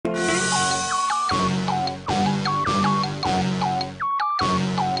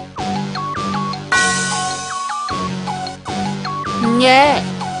Yeah.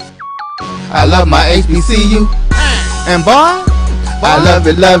 I love my HBCU. And boy, I love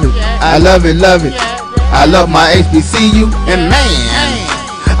it, love it. I love it, love it. I love my HBCU. And man,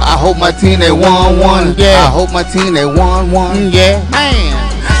 I hope my team they won one. Yeah. I hope my team they won one. Yeah. Man,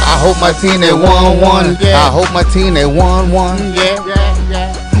 I hope my team they won one. I hope my team they won one. Yeah.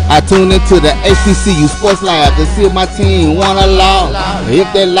 I tune into the HBCU Sports Lab to see if my team won or lost. If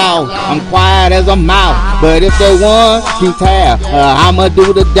they lost, I'm quiet as a mouse. But if they won, keep tab. I'ma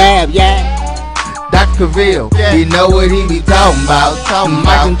do the dab, yeah. Dr. Cavil, he know what he be talking about.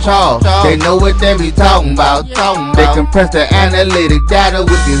 Mike and Charles, they know what they be talking about. They compress the analytic data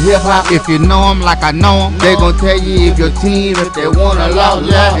with the hip hop. If you know them like I know them, they gon' tell you if your team, if they won or lost,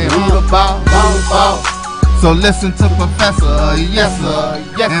 and who the ball. So listen to Professor, yes sir,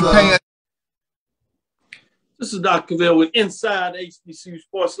 yes and pay. This is Dr. Cavil with Inside HBCU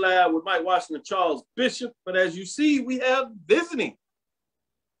Sports Lab with Mike Washington, Charles Bishop. But as you see, we have visiting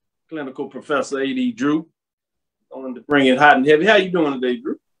clinical professor A.D. Drew. I wanted to bring it hot and heavy. How you doing today,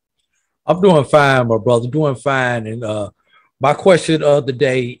 Drew? I'm doing fine, my brother, doing fine. And my question of the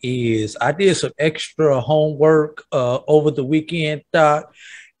day is, I did some extra homework over the weekend, Doc.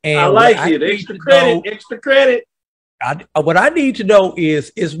 And I like it. Extra credit. What I need to know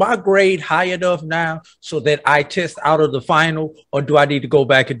is my grade high enough now so that I test out of the final, or do I need to go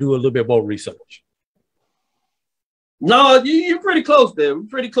back and do a little bit more research? No, you're pretty close there. We're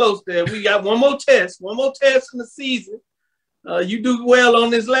pretty close there. We got one more test in the season. You do well on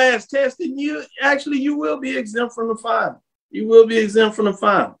this last test, and you will be exempt from the final. You will be exempt from the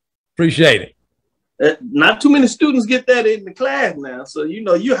final. Appreciate it. Not too many students get that in the class now. So, you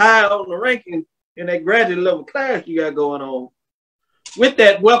know, you high on the ranking in that graduate level class you got going on. With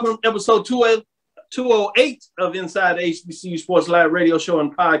that, welcome episode 208 of Inside the HBCU Sports Live radio show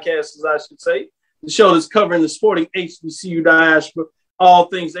and podcast, as I should say. The show that's covering the sporting HBCU diaspora, all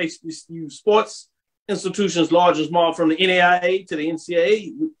things HBCU sports, institutions large and small, from the NAIA to the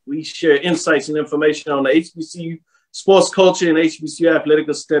NCAA. We share insights and information on the HBCU sports culture and HBCU athletic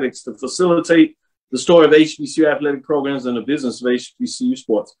aesthetics to facilitate the story of HBCU athletic programs and the business of HBCU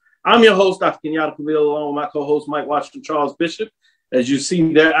sports. I'm your host, Dr. Kenyatta Cavil, along with my co-host, Mike Washington, Charles Bishop. As you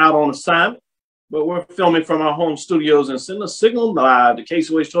see, they're out on assignment, but we're filming from our home studios and sending a signal live to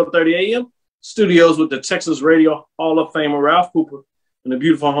KCOH 1230 AM studios with the Texas Radio Hall of Famer Ralph Cooper in the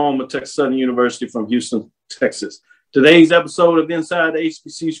beautiful home of Texas Southern University from Houston, Texas. Today's episode of Inside the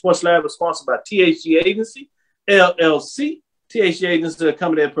HBCU Sports Lab is sponsored by THG Agency, LLC. THG Agency is a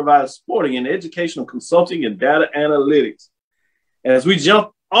company that provides sporting and educational consulting and data analytics. As we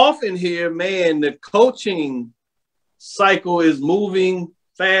jump off in here, man, the coaching cycle is moving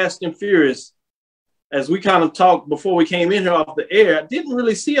fast and furious. As we kind of talked before we came in here off the air, I didn't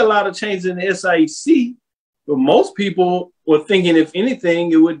really see a lot of changes in the SIAC, but most people were thinking, if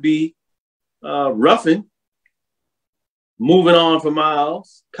anything, it would be Ruffin moving on from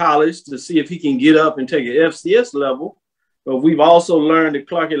Miles College to see if he can get up and take an FCS level. But we've also learned that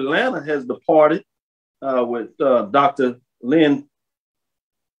Clark Atlanta has departed with Dr. Lynn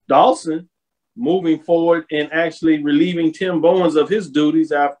Dawson moving forward and actually relieving Tim Bowens of his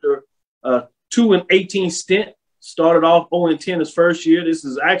duties after 2-18 stint. Started off 0-10 his first year. This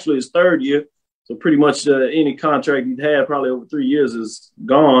is actually his third year. So pretty much any contract he'd had probably over 3 years is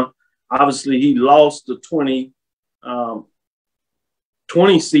gone. Obviously, he lost the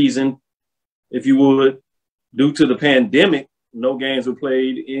 2020 season, if you would, due to the pandemic. No games were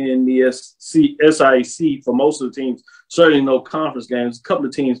played in the SIAC for most of the teams. Certainly no conference games. A couple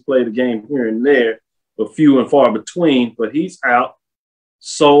of teams played a game here and there, but few and far between. But he's out.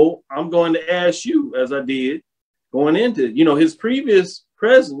 So I'm going to ask you, as I did going into, his previous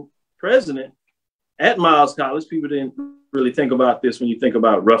president at Miles College, people didn't really think about this when you think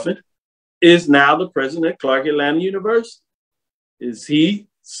about Ruffin, is now the president at Clark Atlanta University. Is he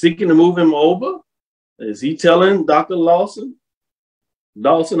seeking to move him over? Is he telling Dr.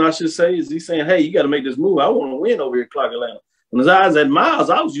 Dawson, I should say, is he saying, hey, you got to make this move? I want to win over here at Clark Atlanta. When I was at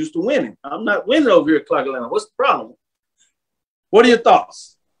Miles, I was used to winning. I'm not winning over here at Clark Atlanta. What's the problem? What are your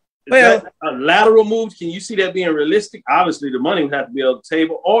thoughts? Is that a lateral move? Can you see that being realistic? Obviously, the money would have to be on the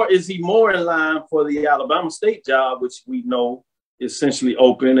table. Or is he more in line for the Alabama State job, which we know is essentially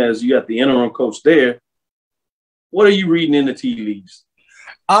open as you got the interim coach there? What are you reading in the tea leaves?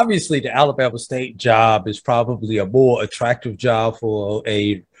 Obviously, the Alabama State job is probably a more attractive job for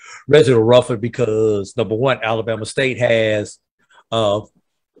a resident Ruffin because, number one, Alabama State has,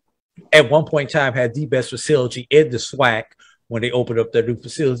 at one point in time, had the best facility in the SWAC when they opened up their new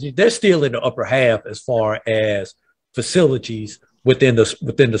facility. They're still in the upper half as far as facilities within the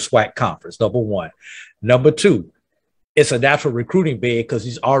SWAC conference, number one. Number two, it's a natural recruiting bed because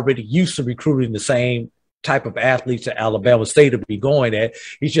he's already used to recruiting the same type of athletes that Alabama State will be going at.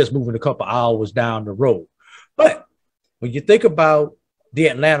 He's just moving a couple hours down the road. But when you think about the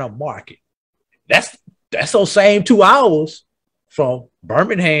Atlanta market, that's those same 2 hours from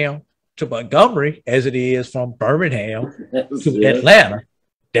Birmingham to Montgomery as it is from Birmingham to Atlanta.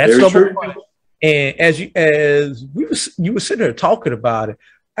 That's number one. And as you were sitting there talking about it,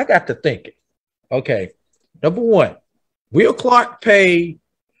 I got to thinking, okay, number one, will Clark pay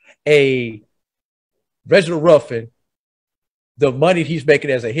a Reginald Ruffin the money he's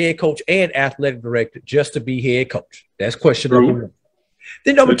making as a head coach and athletic director just to be head coach? That's question number one.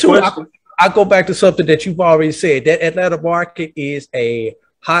 Then number two, I go back to something that you've already said. That Atlanta market is a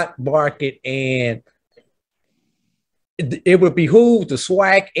hot market, and it would behoove the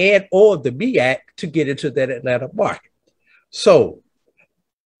SWAC and or the MEAC to get into that Atlanta market. So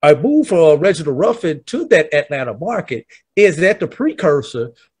a move for Reginald Ruffin to that Atlanta market is that the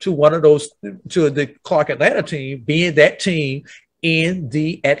precursor to one of those, to the Clark Atlanta team being that team in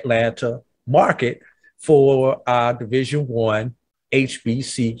the Atlanta market for Division I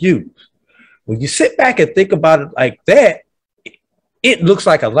HBCUs. When you sit back and think about it like that, it looks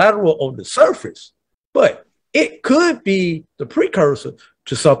like a lateral on the surface, but it could be the precursor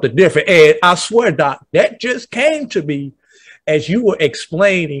to something different. And I swear, Doc, that just came to me as you were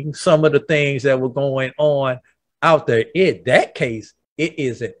explaining some of the things that were going on out there. In that case, it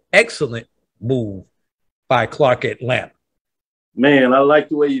is an excellent move by Clark Atlanta. Man, I like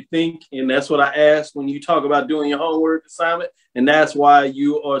the way you think, and that's what I asked when you talk about doing your homework assignment, and that's why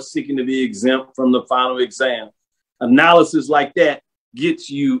you are seeking to be exempt from the final exam. Analysis like that gets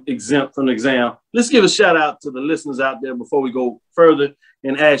you exempt from the exam. Let's give a shout out to the listeners out there before we go further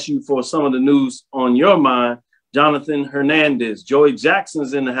and ask you for some of the news on your mind. Jonathan Hernandez, Joey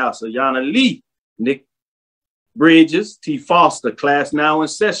Jackson's in the house, Ayana Lee, Nick Bridges, T. Foster, class now in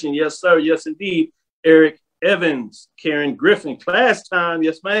session. Yes, sir. Yes, indeed. Eric Evans, Karen Griffin, class time.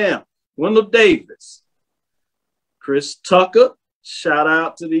 Yes, ma'am. Wendell Davis, Chris Tucker. Shout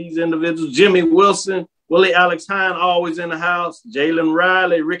out to these individuals. Jimmy Wilson, Willie Alex Hine, always in the house. Jalen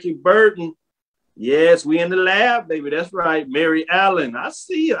Riley, Ricky Burton. Yes, we in the lab, baby. That's right. Mary Allen. I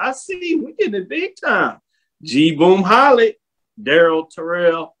see you. We're getting it big time. G. Boom Holly, Daryl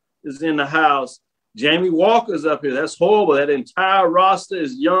Terrell is in the house. Jamie Walker's up here. That's horrible. That entire roster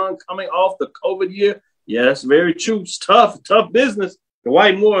is young, coming off the COVID year. Yeah, that's very true. It's tough business.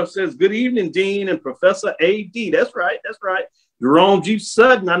 Dwight Moore says, good evening, Dean and Professor A.D. That's right. Jerome G.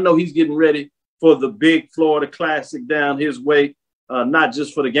 Sutton, I know he's getting ready for the big Florida Classic down his way, not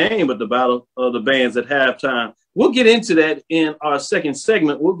just for the game, but the battle of the bands at halftime. We'll get into that in our second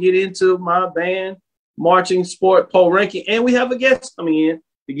segment. We'll get into my band marching sport poll ranking, and we have a guest coming in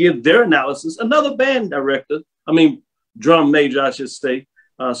to give their analysis, another drum major, I should say.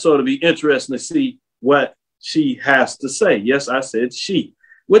 So it'll be interesting to see what she has to say. Yes, I said she.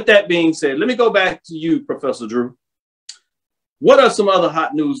 With that being said, let me go back to you, Professor Drew. What are some other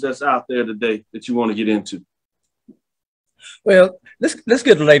hot news that's out there today that you want to get into? Well, let's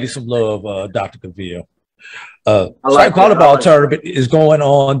give the ladies some love, Dr. Cavil. Volleyball tournament is going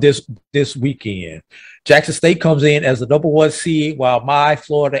on this weekend. Jackson State comes in as the number 1 seed, while my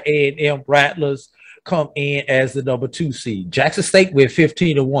Florida A&M Rattlers come in as the number 2 seed. Jackson State with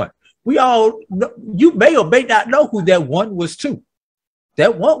 15-1. We all know, you may or may not know who that one was to.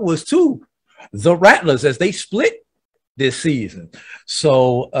 That one was to the Rattlers as they split this season.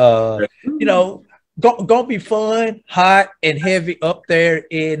 So gonna be fun, hot and heavy up there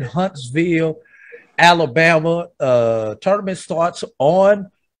in Huntsville, Alabama. Tournament starts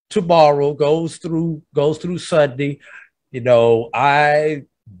on tomorrow, goes through Sunday. I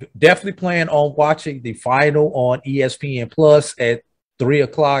definitely plan on watching the final on ESPN Plus at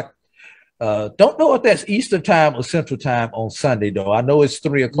 3:00. Don't know if that's Eastern time or Central time on Sunday, though. I know it's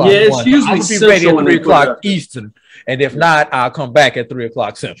 3:00. Yeah, it's usually I'll be ready at 3:00 Eastern, and if not, I'll come back at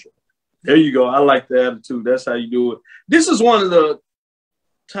 3:00 Central. There you go. I like the attitude. That's how you do it. This is one of the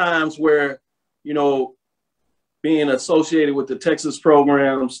times where, being associated with the Texas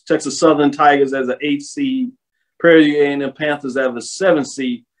programs, Texas Southern Tigers as an 8 seed, Prairie View A&M Panthers as a 7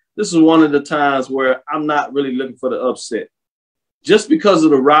 seed. This is one of the times where I'm not really looking for the upset. Just because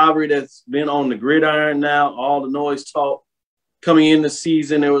of the rivalry that's been on the gridiron now, all the noise talk coming in the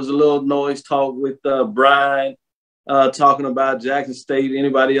season, there was a little noise talk with Brian talking about Jackson State,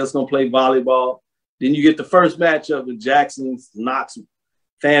 anybody else going to play volleyball. Then you get the first matchup and Jackson knocks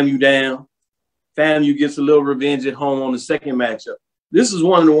FAMU down. FAMU gets a little revenge at home on the second matchup. This is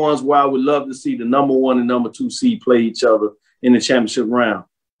one of the ones where I would love to see the number 1 and number 2 seed play each other in the championship round.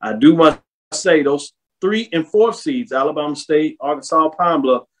 I do must say those 3 and 4 seeds, Alabama State, Arkansas, Pine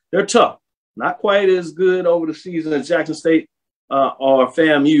Bluff. They're tough. Not quite as good over the season as Jackson State or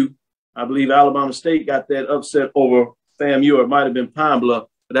FAMU. I believe Alabama State got that upset over FAMU, or it might have been Pine Bluff,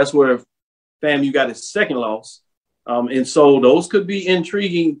 but that's where FAMU got its second loss. And so those could be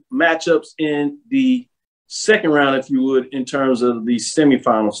intriguing matchups in the second round, if you would, in terms of the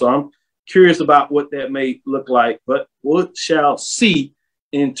semifinals. So I'm curious about what that may look like, but we shall see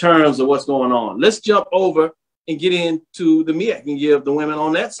in terms of what's going on. Let's jump over and get into the MEAC and give the women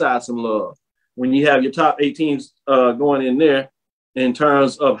on that side some love. When you have your top 8 teams going in there, in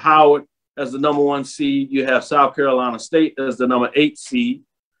terms of Howard as the number 1 seed, you have South Carolina State as the number 8 seed.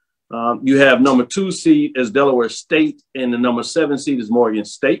 You have number 2 seed as Delaware State, and the number 7 seed is Morgan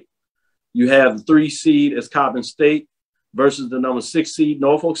State. You have the 3 seed as Coppin State versus the number 6 seed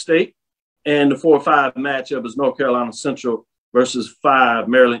Norfolk State. And the 4-5 matchup is North Carolina Central versus 5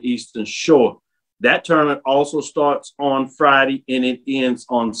 Maryland Eastern Shore. That tournament also starts on Friday and it ends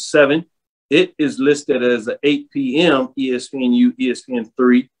on 7. It is listed as an 8 p.m. ESPNU,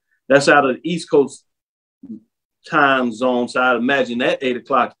 ESPN3. That's out of the East Coast time zone. So I'd imagine that 8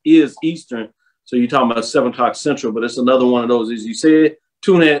 o'clock is Eastern. So you're talking about 7 o'clock Central, but it's another one of those, as you said,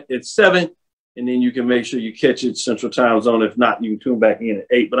 tune in at 7, and then you can make sure you catch it Central time zone. If not, you can tune back in at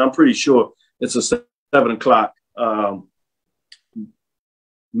 8. But I'm pretty sure it's a 7 o'clock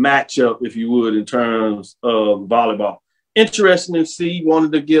matchup, if you would, in terms of volleyball. Interesting to see.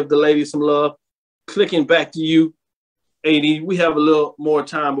 Wanted to give the ladies some love. Clicking back to you, AD. We have a little more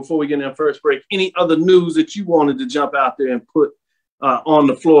time before we get in our first break. Any other news that you wanted to jump out there and put on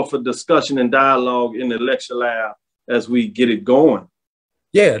the floor for discussion and dialogue in the lecture lab as we get it going?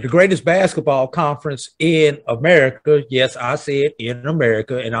 Yeah, the greatest basketball conference in America. Yes, I said in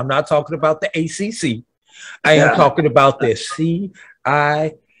America, and I'm not talking about the ACC. I am talking about the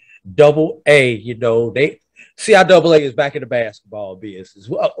CIAA. You know, CIAA is back in the basketball business.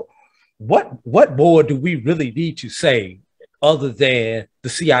 Well, what more do we really need to say other than the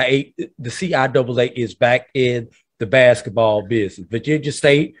CIAA is back in the basketball business? Virginia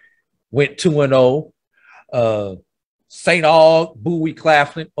State went 2-0. St. Aug, Bowie,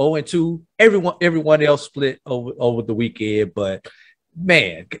 Claflin, 0-2. Everyone else split over the weekend, but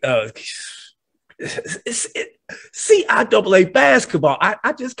man, CIAA basketball,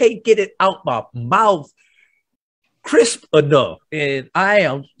 I just can't get it out my mouth crisp enough. And I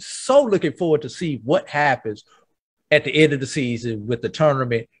am so looking forward to see what happens at the end of the season with the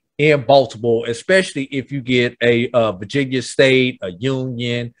tournament in Baltimore, especially if you get a Virginia State, a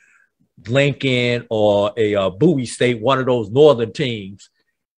Union, Lincoln, or a Bowie State, one of those northern teams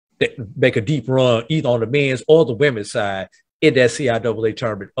that make a deep run either on the men's or the women's side in that CIAA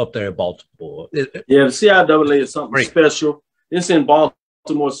tournament up there in Baltimore. Yeah, the CIAA is something special. It's in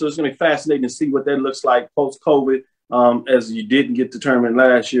Baltimore, so it's going to be fascinating to see what that looks like post-COVID, as you didn't get the tournament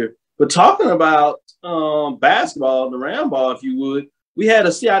last year. But talking about basketball, the round ball, if you would, we had a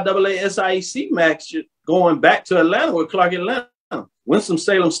CIAA SIAC match going back to Atlanta with Clark Atlanta.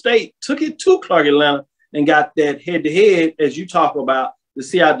 Winston-Salem State took it to Clark Atlanta and got that head-to-head, as you talk about the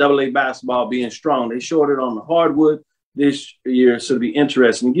CIAA basketball being strong. They showed it on the hardwood this year, so it'll be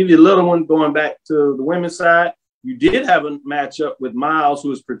interesting. Give you a little one going back to the women's side. You did have a matchup with Miles, who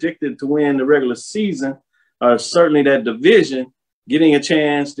was predicted to win the regular season, certainly that division, getting a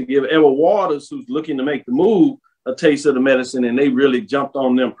chance to give Edward Waters, who's looking to make the move, a taste of the medicine, and they really jumped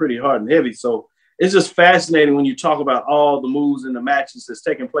on them pretty hard and heavy. So it's just fascinating when you talk about all the moves and the matches that's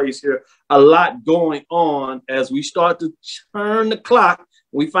taking place here. A lot going on as we start to turn the clock.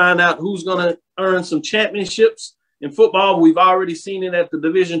 We find out who's going to earn some championships in football. We've already seen it at the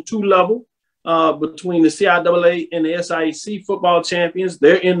Division II level between the CIAA and the SIAC football champions.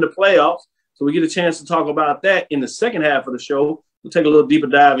 They're in the playoffs. So we get a chance to talk about that in the second half of the show. We'll take a little deeper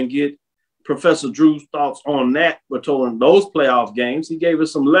dive and get Professor Drew's thoughts on that. We're told in those playoff games. He gave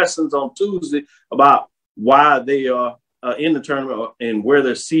us some lessons on Tuesday about why they are in the tournament and where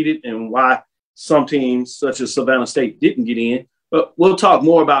they're seated and why some teams such as Savannah State didn't get in. But we'll talk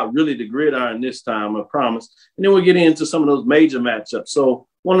more about really the gridiron this time, I promise. And then we'll get into some of those major matchups. So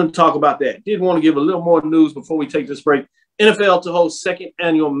wanted to talk about that. Did want to give a little more news before we take this break. NFL to host second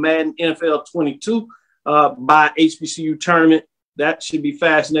annual Madden NFL 22 by HBCU tournament. That should be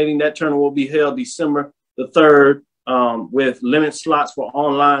fascinating. That tournament will be held December the 3rd with limited slots for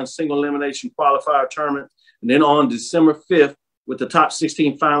online single elimination qualifier tournaments. And then on December 5th, with the top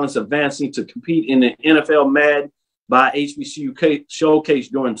 16 finalists advancing to compete in the NFL Madden by HBCU showcase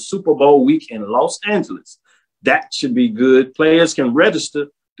during Super Bowl week in Los Angeles. That should be good. Players can register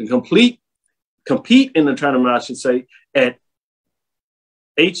to compete in the tournament, I should say, at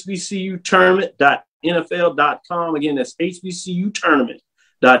hbcutournament.com. HBCUtournament.nfl.com. Again, that's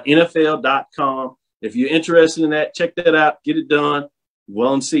HBCUtournament.nfl.com. If you're interested in that, check that out. Get it done.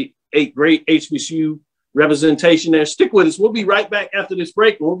 Well, and see 8 great HBCU representation there. Stick with us. We'll be right back after this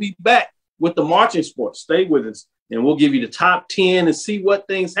break. We'll be back with the marching sports. Stay with us, and we'll give you the top 10 and see what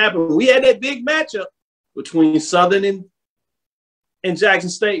things happen. We had that big matchup between Southern and Jackson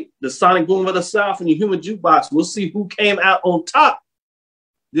State, the Sonic Boom of the South and the Human Jukebox. We'll see who came out on top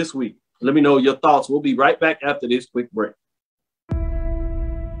this week. Let me know your thoughts. We'll be right back after this quick break.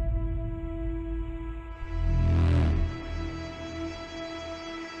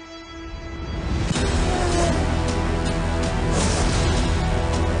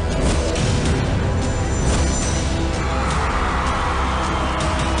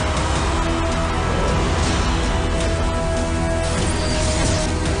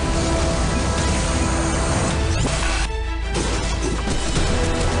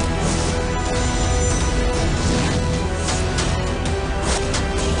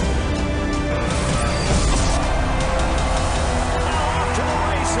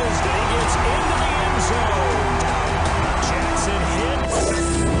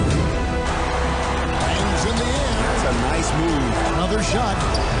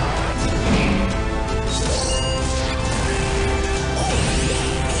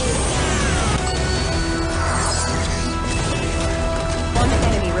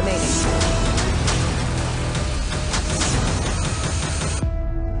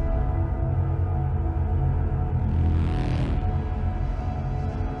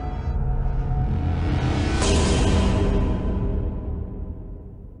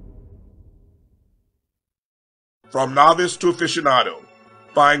 From novice to aficionado,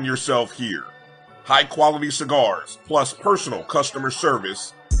 find yourself here. High quality cigars plus personal customer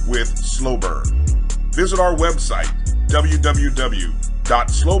service with Slow Burn. Visit our website,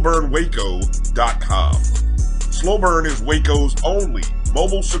 www.slowburnwaco.com. Slow Burn is Waco's only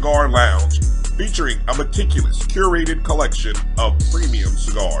mobile cigar lounge featuring a meticulous curated collection of premium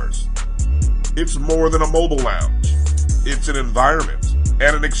cigars. It's more than a mobile lounge. It's an environment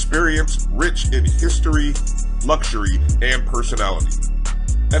and an experience rich in history, luxury, and personality.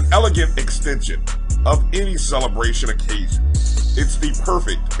 An elegant extension of any celebration occasion. It's the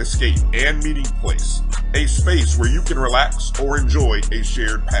perfect escape and meeting place, a space where you can relax or enjoy a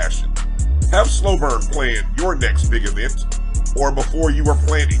shared passion. Have Slow Burn plan your next big event, or before you are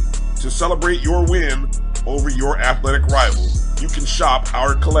planning to celebrate your win over your athletic rival, you can shop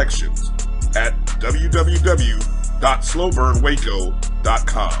our collections at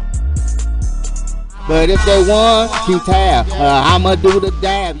www.slowburnwaco.com. But if they want, keep tab. I'ma do the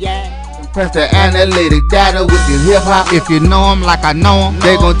dab, yeah. Press the analytic data with your hip hop. If you know them like I know them,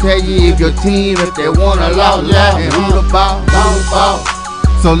 they gon' tell you if your team, if they want a lot, and who the ball,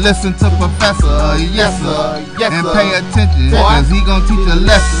 So listen to Professor, yes sir, and pay attention, cause he gon' teach a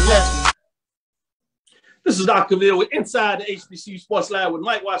lesson. This is Dr. Cavil with Inside the HBCU Sports Lab with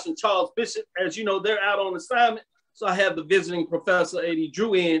Mike Washington, Charles Bishop. As you know, they're out on assignment, so I have the visiting Professor A.D.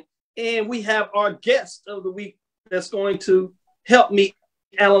 Drew in. And we have our guest of the week that's going to help me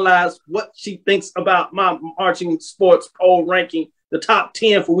analyze what she thinks about my marching sports poll ranking, the top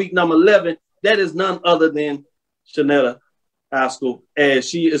 10 for week number 11. That is none other than Shaunetta Heiskell, as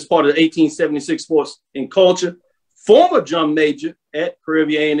she is part of the 1876 Sports and Culture, former drum major at Prairie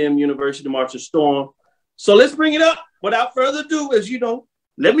View A&M University, Marching Storm. So let's bring it up. Without further ado, as you know,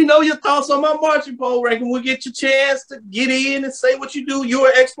 let me know your thoughts on my marching poll ranking. We'll get your chance to get in and say what you do. You're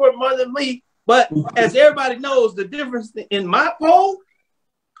an expert more than me. But as everybody knows, the difference in my poll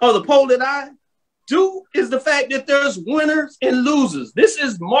or the poll that I do is the fact that there's winners and losers. This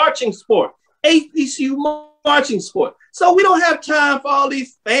is marching sport, HBCU marching sport. So we don't have time for all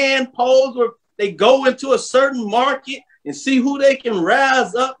these fan polls where they go into a certain market and see who they can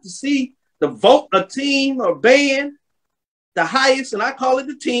rise up to see the vote a team or band the highest, and I call it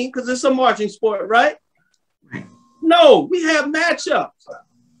the team because it's a marching sport, right? No, we have matchups.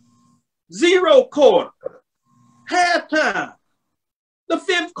 0 quarter, halftime, the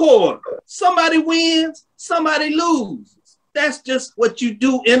 5th quarter. Somebody wins, somebody loses. That's just what you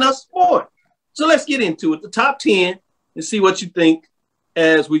do in a sport. So let's get into it, the top 10, and see what you think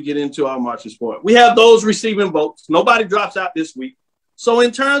as we get into our marching sport. We have those receiving votes. Nobody drops out this week. So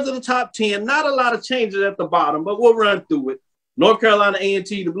in terms of the top 10, not a lot of changes at the bottom, but we'll run through it. North Carolina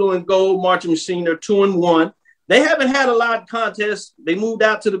A&T, the blue and gold marching machine, they're 2-1. They haven't had a lot of contests. They moved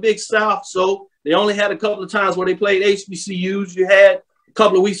out to the Big South, so they only had a couple of times where they played HBCUs. You had a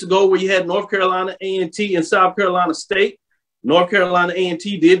couple of weeks ago where you had North Carolina A&T and South Carolina State. North Carolina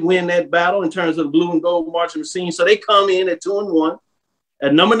A&T did win that battle in terms of the blue and gold marching machine, so they come in at 2-1.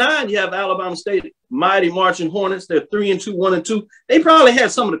 At number 9, you have Alabama State, mighty Marching Hornets. They're 3-2, 1-2. They probably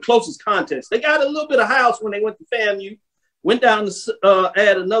had some of the closest contests. They got a little bit of house when they went to FAMU, went down to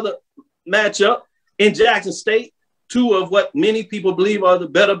add another matchup in Jackson State, 2 of what many people believe are the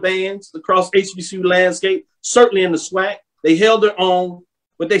better bands across HBCU landscape, certainly in the SWAC. They held their own,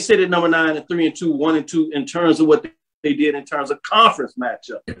 but they sit at number 9 at 3-2, 1-2 in terms of what they did in terms of conference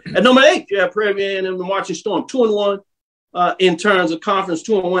matchup. At number 8, you have Prairie View and the Marching Storm, 2-1 in terms of conference,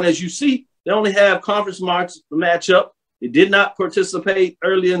 2-1. As you see, they only have conference matchup. They did not participate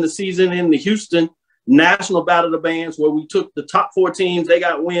early in the season in the Houston National Battle of the Bands, where we took the top 4 teams. They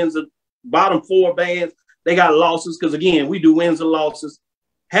got wins. The bottom 4 bands, they got losses because, again, we do wins and losses.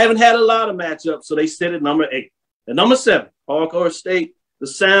 Haven't had a lot of matchups, so they sit at number 8. At number 7, Hardcore State, the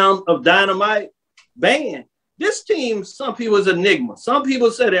Sound of Dynamite band. This team, some people is enigma. Some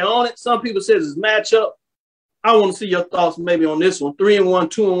people say they're on it. Some people say it's matchup. I want to see your thoughts maybe on this one. 3-1,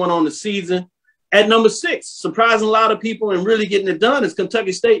 2-1 on the season. At number 6, surprising a lot of people and really getting it done is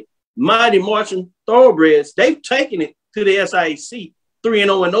Kentucky State, mighty Marching Thoroughbreds. They've taken it to the SIAC,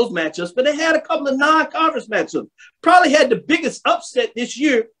 3-0 in those matchups, but they had a couple of non-conference matchups. Probably had the biggest upset this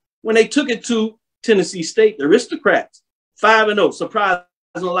year when they took it to Tennessee State, the Aristocrats, 5-0, surprising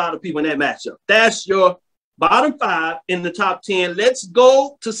a lot of people in that matchup. That's your bottom 5 in the top 10. Let's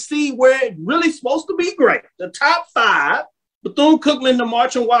go to see where it really supposed to be great. The top 5, Bethune-Cookman, the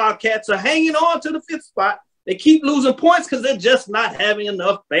Marching Wildcats are hanging on to the 5th spot. They keep losing points because they're just not having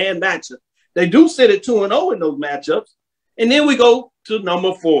enough band matchups. They do sit at 2-0 in those matchups. And then we go to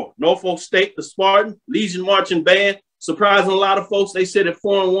number 4, Norfolk State, the Spartan, Legion Marching Band. Surprising a lot of folks, they sit at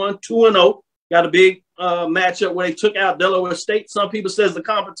 4-1, 2-0. Got a big matchup where they took out Delaware State. Some people says the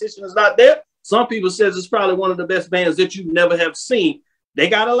competition is not there. Some people says it's probably one of the best bands that you never have seen. They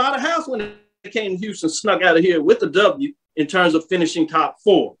got a lot of house when they came to Houston, snuck out of here with the W in terms of finishing top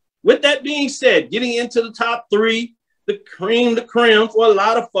 4. With that being said, getting into the top 3, the cream for a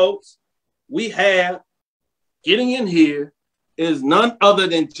lot of folks, we have getting in here is none other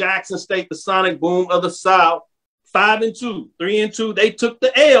than Jackson State, the Sonic Boom of the South, 5-2, 3-2. They took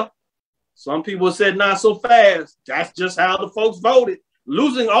the L. Some people said not so fast. That's just how the folks voted.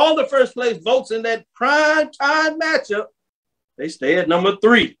 Losing all the first place votes in that prime time matchup, they stay at number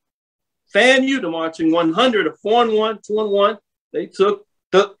 3. FAMU, the Marching 100, a 4-1, 2-1. They took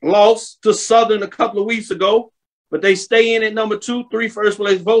the loss to Southern a couple of weeks ago, but they stay in at number 2, 3 first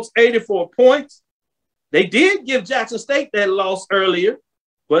place votes, 84 points. They did give Jackson State that loss earlier,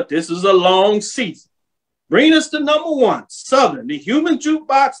 but this is a long season. Bring us to number 1, Southern, the human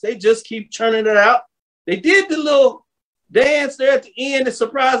jukebox. They just keep churning it out. They did the little dance there at the end that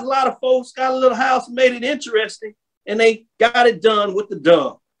surprised a lot of folks, got a little house, made it interesting, and they got it done with the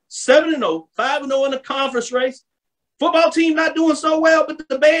dub. 7-0, 5-0 in the conference race. Football team not doing so well, but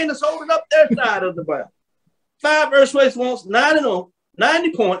the band is holding up their side of the ball. 5 first place votes, 9-0,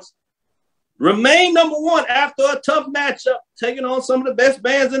 90 points. Remain number 1 after a tough matchup, taking on some of the best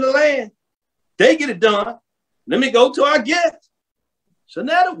bands in the land. They get it done. Let me go to our guest.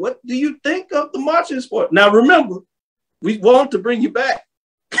 Shaunetta, what do you think of the marching sport? Now, remember, we want to bring you back.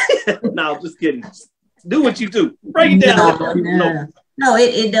 No, just kidding. Do what you do. Break it down. No,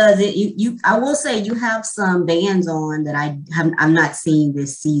 it does. I will say you have some bands on that I'm not seeing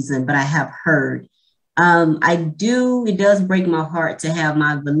this season, but I have heard. It does break my heart to have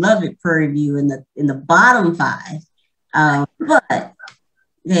my beloved Prairie View in the bottom 5. But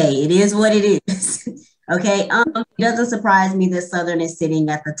hey, it is what it is. Okay. It doesn't surprise me that Southern is sitting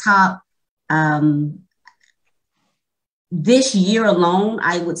at the top. This year alone,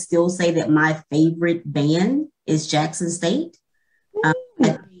 I would still say that my favorite band is Jackson State. I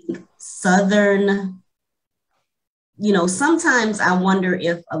think Southern, sometimes I wonder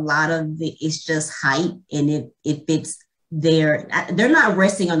if a lot of it is just hype, and if it's they're not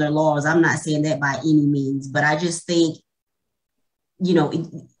resting on their laurels. I'm not saying that by any means, but I just think,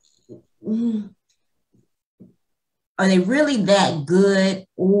 are they really that good,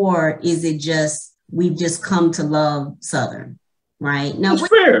 or is it just we've just come to love Southern, right? Now,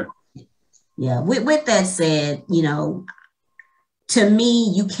 fair. Yeah. With that said, to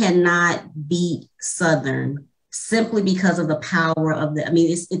me, you cannot beat Southern simply because of the power of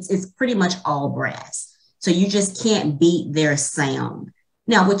it's pretty much all brass. So you just can't beat their sound.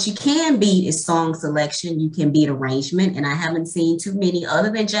 Now, what you can beat is song selection. You can beat arrangement. And I haven't seen too many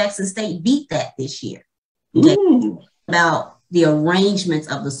other than Jackson State beat that this year. Okay? About the arrangements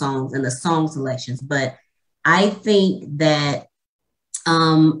of the songs and the song selections. But I think that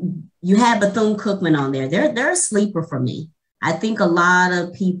you had Bethune-Cookman on there. They're a sleeper for me. I think a lot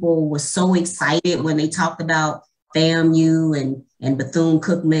of people were so excited when they talked about FAMU and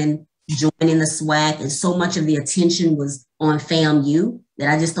Bethune-Cookman joining the SWAC, and so much of the attention was on FAMU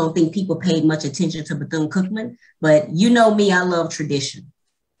that I just don't think people paid much attention to Bethune-Cookman. But you know me, I love tradition.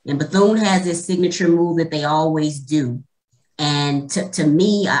 And Bethune has this signature move that they always do. And to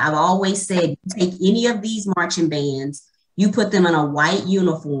me, I've always said, take any of these marching bands, you put them in a white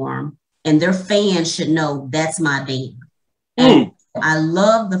uniform, and their fans should know that's my band. And I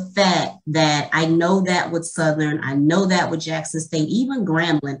love the fact that I know that with Southern, I know that with Jackson State, even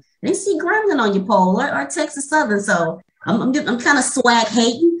Grambling. I didn't see Grambling on your poll or Texas Southern, so I'm kind of SWAC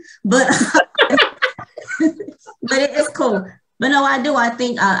hating, but but it's cool. But no, I do. I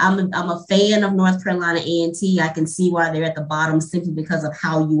think I'm a fan of North Carolina A&T. I can see why they're at the bottom simply because of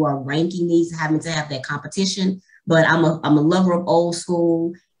how you are ranking these, having to have that competition. But I'm a lover of old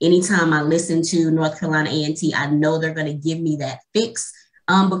school. Anytime I listen to North Carolina A&T, I know they're going to give me that fix.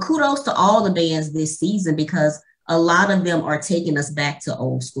 But kudos to all the bands this season, because a lot of them are taking us back to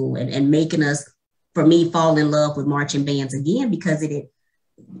old school and making us, for me, fall in love with marching bands again, because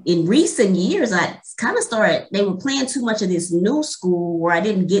in recent years, I kind of started, they were playing too much of this new school where I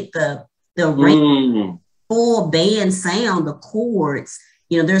didn't get the full band sound, the chords.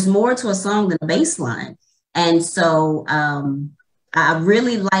 You know, there's more to a song than a bass line. And so I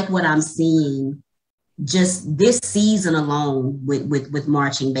really like what I'm seeing just this season alone with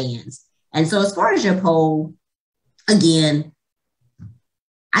marching bands. And so as far as your poll, again,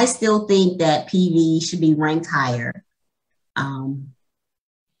 I still think that PV should be ranked higher.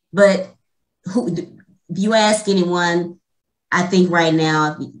 But if you ask anyone, I think right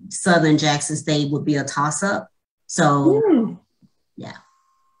now, Southern Jackson State would be a toss-up. So, yeah.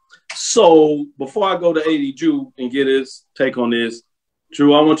 So before I go to AD Drew and get his take on this,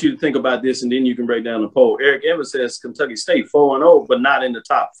 Drew, I want you to think about this, and then you can break down the poll. Eric Evans says Kentucky State 4-0, but not in the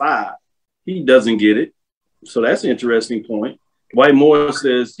top 5. He doesn't get it. So that's an interesting point. White Moore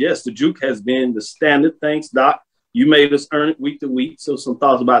says, yes, the juke has been the standard. Thanks, Doc. You made us earn it week to week. So some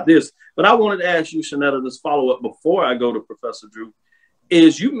thoughts about this. But I wanted to ask you, Shaunetta, this follow-up before I go to Professor Drew,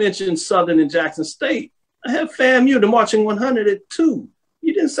 is you mentioned Southern and Jackson State. I have FAMU, the Marching 100 at 2.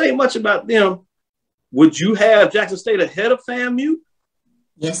 You didn't say much about them. Would you have Jackson State ahead of FAMU?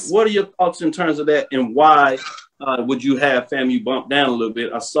 Yes. What are your thoughts in terms of that, and why would you have FAMU bump down a little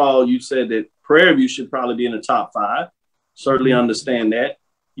bit? I saw you said that Prairie View should probably be in the top 5. Certainly understand that.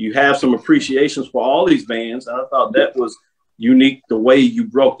 You have some appreciations for all these bands, and I thought that was unique the way you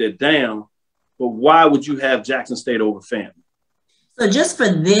broke that down. But why would you have Jackson State over FAMU? So just for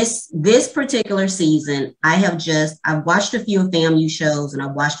this particular season, I've watched a few of FAMU shows, and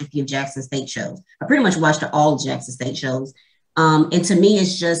I've watched a few of Jackson State shows. I pretty much watched all Jackson State shows. And to me,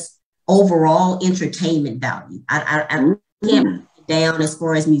 it's just overall entertainment value. I can't break it down as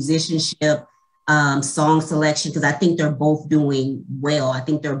far as musicianship, song selection, because I think they're both doing well. I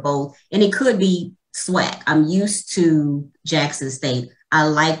think they're both, and it could be SWAC. I'm used to Jackson State. I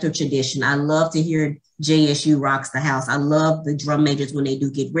like their tradition. I love to hear JSU rocks the house. I love the drum majors when they do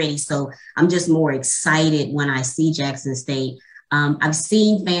get ready. So I'm just more excited when I see Jackson State. I've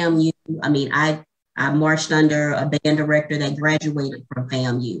seen FAMU. I mean, I marched under a band director that graduated from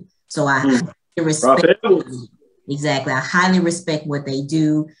FAMU. So I respect exactly. I highly respect what they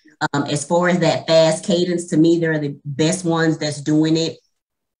do. As far as that fast cadence, to me, they're the best ones that's doing it,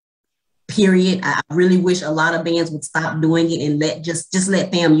 period. I really wish a lot of bands would stop doing it and let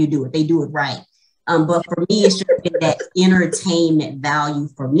FAMU do it. They do it right. But for me, it's just been that entertainment value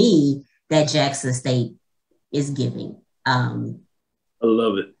for me that Jackson State is giving. I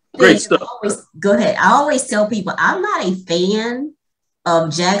love it. Great stuff. Go ahead. I always tell people I'm not a fan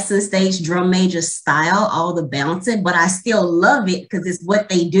of Jackson State's drum major style, all the bouncing, but I still love it because it's what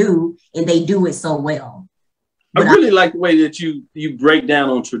they do, and they do it so well. But I really like the way that you break down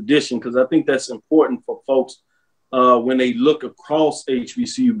on tradition, because I think that's important for folks when they look across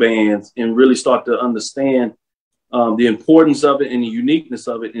HBCU bands and really start to understand the importance of it and the uniqueness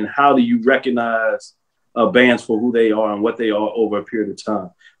of it, and how do you recognize bands for who they are and what they are over a period of time.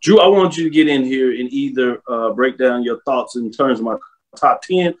 Drew, I want you to get in here and either break down your thoughts in terms of my top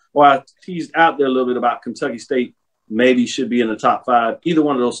 10, or I teased out there a little bit about Kentucky State maybe should be in the top 5. Either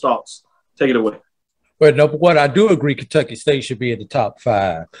one of those thoughts. Take it away. Well, number one, I do agree Kentucky State should be in the top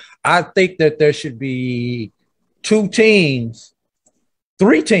 5. I think that there should be 3 teams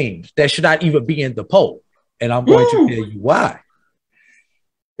that should not even be in the poll. And I'm going to tell you why.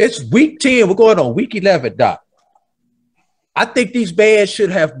 It's week 10. We're going on week 11, Doc. I think these bands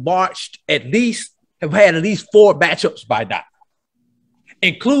should have marched have had at least 4 matchups by now,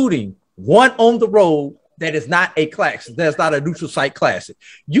 including one on the road that is not a classic. That's not a neutral site classic.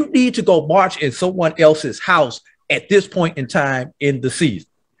 You need to go march in someone else's house at this point in time in the season.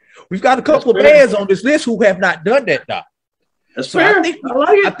 We've got a couple of bands on this list who have not done that now. That's fair.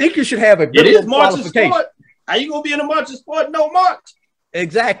 I think you should have a minimum qualification. How you gonna be in a marching sport? No march.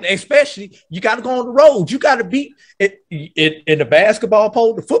 Exactly. Especially you got to go on the road. You got to beat it in the basketball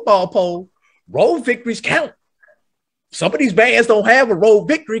poll, the football poll. Road victories count. Some of these bands don't have a road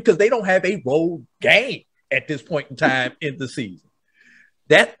victory because they don't have a road game at this point in time in the season.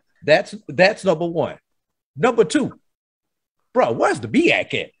 That's number one. Number two, bro, where's the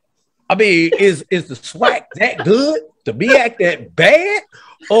MEAC at? I mean, is the SWAC that good? The MEAC that bad?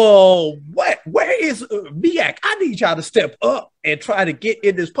 Oh, what? Where is MEAC? I need y'all to step up and try to get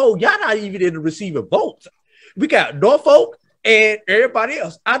in this poll. Y'all not even in the receiving votes. We got Norfolk and everybody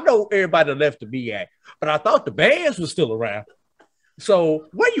else. I know everybody left the MEAC, but I thought the bands were still around. So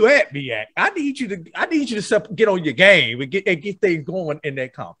where you at, MEAC? I need you to get on your game and get things going in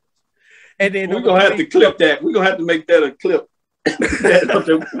that conference. And then we're gonna have to clip that. We're gonna have to make that a clip.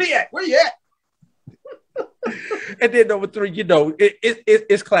 MEAC, where you at? And then number three,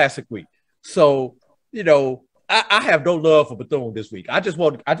 it's Classic Week. So, I have no love for Bethune this week. I just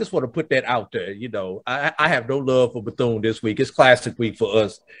want to put that out there. I have no love for Bethune this week. It's Classic Week for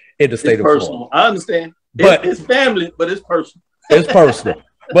us in the state of Florida. I understand. But it's family, but it's personal. It's personal.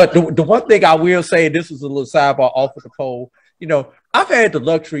 But the one thing I will say, this is a little sidebar off of the poll. I've had the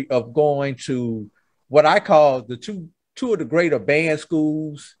luxury of going to what I call the two of the greater band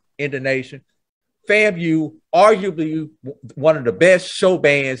schools in the nation. FAMU, arguably one of the best show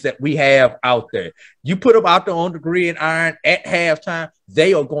bands that we have out there. You put them out there on the gridiron at halftime,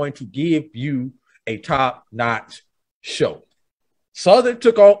 they are going to give you a top-notch show. Southern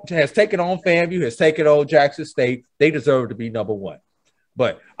has taken on FAMU, has taken on Jackson State. They deserve to be number one.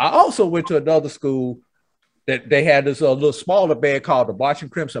 But I also went to another school that they had this little smaller band called the Marching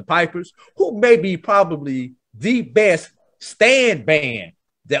Crimson Pipers, who may be probably the best stand band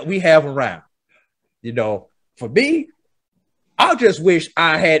that we have around. For me, I just wish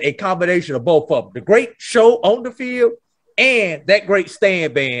I had a combination of both of them. The great show on the field and that great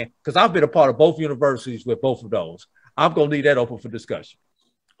stand band, because I've been a part of both universities with both of those. I'm going to leave that open for discussion.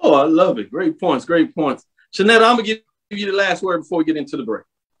 Oh, I love it. Great points. Great points. Shaunetta, I'm going to give you the last word before we get into the break.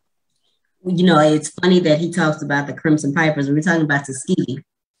 It's funny that he talks about the Crimson Pipers. We're talking about Tuskegee.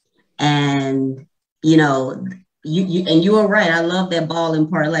 And, you were right. I love that ball and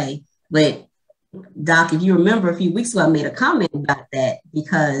parlay. But Doc, if you remember a few weeks ago, I made a comment about that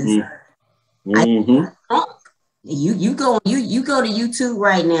because you go to YouTube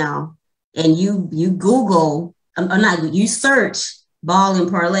right now and you Google, you search ball and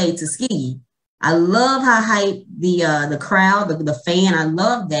parlay Tuskegee. I love how hype the crowd, the fan. I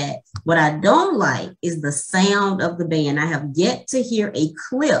love that. What I don't like is the sound of the band. I have yet to hear a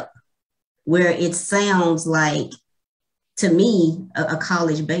clip where it sounds like, to me, a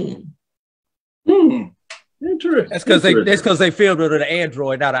college band. Interesting. That's because they filmed it on an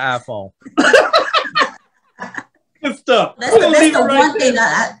Android, not an iPhone. Good stuff. That's the one thing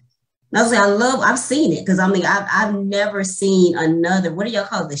I've seen it because I've never seen another. What do y'all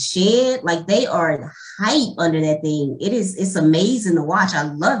call it? The shed? Like they are hype under that thing. It's amazing to watch. I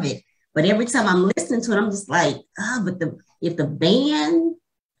love it. But every time I'm listening to it, I'm just like, if the band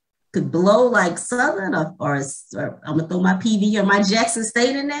could blow like Southern or I'm gonna throw my PV or my Jackson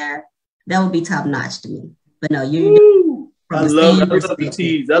State in there, that would be top notch to me. But no, I love the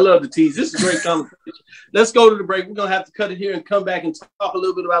tease. I love the tease. This is a great conversation. Let's go to the break. We're going to have to cut it here and come back and talk a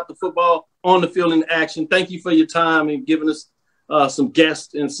little bit about the football on the field in action. Thank you for your time and giving us some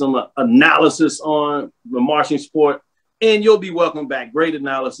guests and some analysis on the marching sport. And you'll be welcome back. Great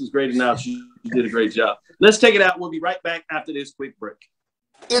analysis. You did a great job. Let's take it out. We'll be right back after this quick break.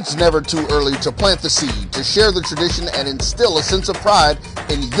 It's never too early to plant the seed, to share the tradition, and instill a sense of pride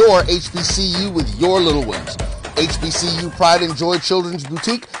in your HBCU with your little ones. HBCU Pride and Joy Children's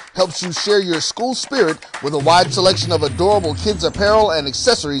Boutique helps you share your school spirit with a wide selection of adorable kids apparel and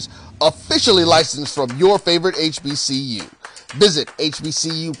accessories officially licensed from your favorite HBCU. Visit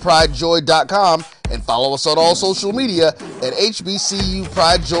hbcupridejoy.com and follow us on all social media at HBCU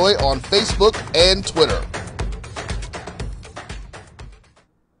Pride Joy on Facebook and Twitter.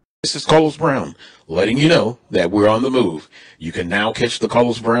 This is Carlos Brown, letting you know that we're on the move. You can now catch the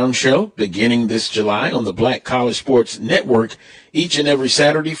Carlos Brown Show beginning this July on the Black College Sports Network each and every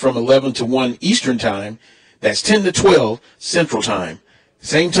Saturday from 11 to 1 Eastern Time. That's 10 to 12 Central Time.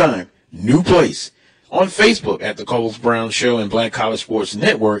 Same time, new place. On Facebook at the Carlos Brown Show and Black College Sports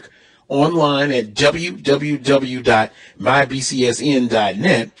Network. Online at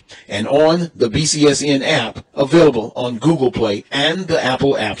www.mybcsn.net and on the BCSN app available on Google Play and the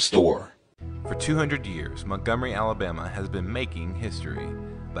Apple App Store. For 200 years, Montgomery, Alabama has been making history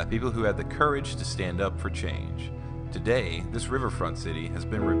by people who had the courage to stand up for change. Today, this riverfront city has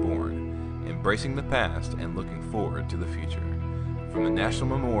been reborn, embracing the past and looking forward to the future. From the National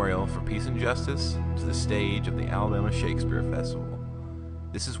Memorial for Peace and Justice to the stage of the Alabama Shakespeare Festival,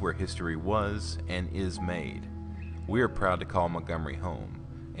 this is where history was and is made. We are proud to call Montgomery home,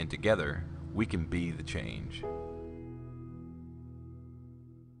 and together, we can be the change.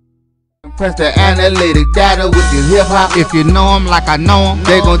 Press the analytic data with your hip hop. If you know them like I know them,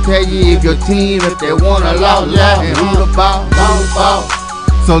 they gon' tell you if your team, if they wanna law, and who the ball.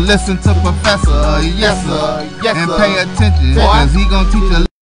 So listen to Professor, yes sir, and pay attention, cause he gon' teach you.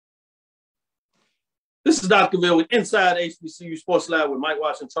 This is Dr. Cavil with Inside HBCU Sports Lab with Mike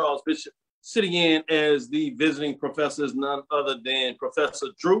Washington, Charles Bishop, sitting in as the visiting professor is none other than Professor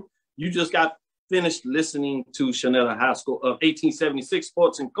Drew. You just got finished listening to Shaunetta Heiskell of 1876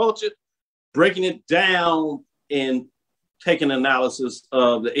 Sports and Culture, breaking it down and taking analysis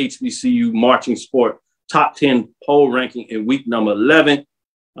of the HBCU marching sport top 10 poll ranking in week number 11.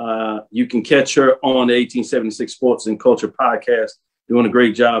 You can catch her on the 1876 Sports and Culture podcast, doing a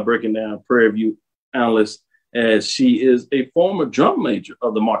great job breaking down Prairie View analyst, as she is a former drum major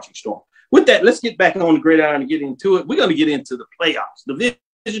of the Marching Storm. With that, let's get back on the gridiron and get into it. We're going to get into the playoffs, Division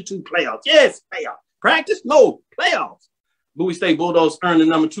II playoffs. Yes, playoffs. Practice? No, playoffs. Bowie State Bulldogs earned the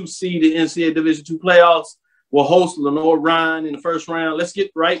number 2 seed in NCAA Division II playoffs. Will host Lenoir-Rhyne in the first round. Let's get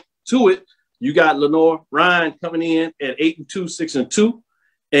right to it. You got Lenoir-Rhyne coming in at 8-2, 6-2,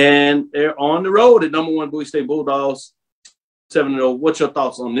 and they're on the road at number 1 Bowie State Bulldogs, 7-0. What's your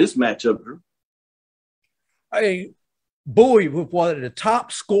thoughts on this matchup, Drew? Hey, Bowie with one of the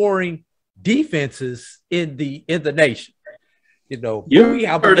top scoring defenses in the nation. You know, Bowie,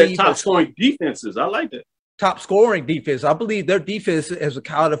 I heard that top scoring defenses. I like that. Top scoring defense. I believe their defense has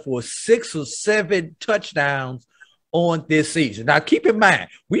accounted for 6 or 7 touchdowns on this season. Now, keep in mind,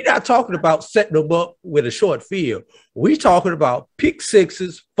 we're not talking about setting them up with a short field. We're talking about pick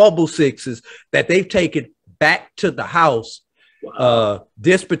sixes, fumble sixes that they've taken back to the house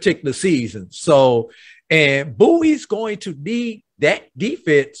this particular season. So, and Bowie's going to need that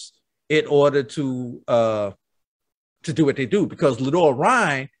defense in order to do what they do, because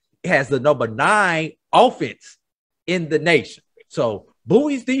Lenoir-Rhyne has the number 9 offense in the nation. So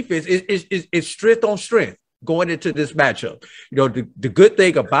Bowie's defense is strength on strength going into this matchup. You know, the good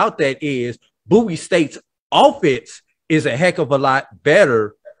thing about that is Bowie State's offense is a heck of a lot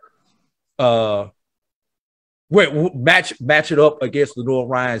better. Match it up against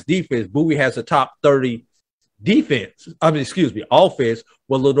Lenoir-Rhyne's defense. Bowie has a top 30 offense,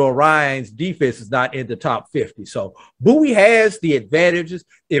 while Lenoir-Rhyne's defense is not in the top 50. So Bowie has the advantages.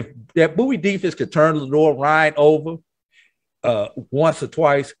 If that Bowie defense could turn Lenoir-Rhyne over once or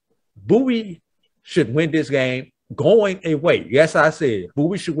twice, Bowie should win this game going away. Yes, I said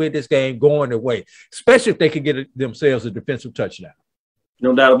Bowie should win this game going away, especially if they can get themselves a defensive touchdown.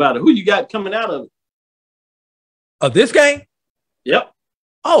 No doubt about it. Who you got coming out of it? Of this game? Yep.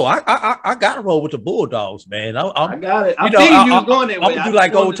 Oh, I got to roll with the Bulldogs, man. I got it. I think you was going that way. I'm going to do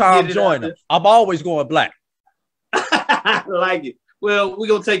like old Tom Joyner. I'm always going black. I like it. Well, we're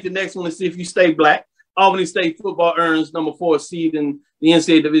going to take the next one and see if you stay black. Albany State football earns number 4 seed in the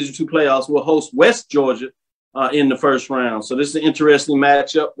NCAA Division II playoffs. Will host West Georgia in the first round. So this is an interesting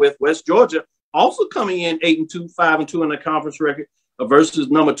matchup with West Georgia also coming in 8-2, 5-2 in the conference record, versus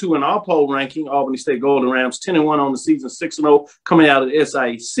number 2 in our poll ranking, Albany State Golden Rams, 10-1 on the season, 6-0 coming out of the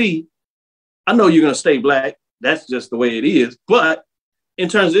SIAC. I know you're going to stay black. That's just the way it is. But in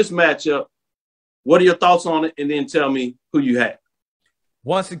terms of this matchup, what are your thoughts on it? And then tell me who you have.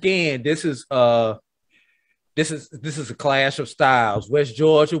 Once again, this is a clash of styles. West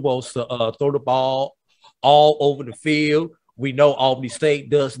Georgia wants to throw the ball all over the field. We know Albany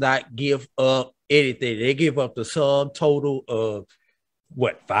State does not give up anything. They give up the sum total of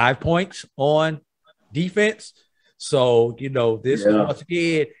 5 points on defense. So, you know, this is once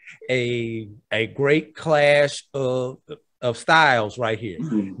again a great clash of styles right here.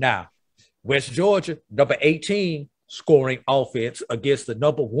 Mm-hmm. Now, West Georgia, number 18 scoring offense against the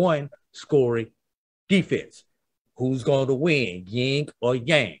number 1 scoring defense. Who's going to win, yin or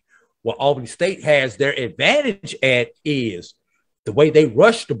yang? What Albany State has their advantage at is the way they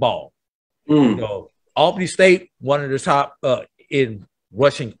rush the ball. You know, Albany State, one of the top in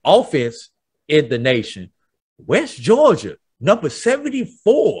rushing offense in the nation. West Georgia, number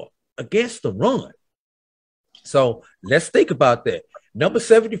 74 against the run. So let's think about that. Number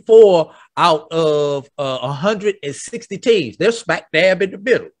 74 out of 160 teams. They're smack dab in the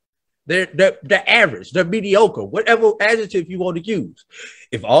middle. They're average. They're mediocre. Whatever adjective you want to use.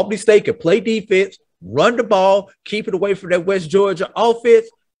 If Albany State can play defense, run the ball, keep it away from that West Georgia offense,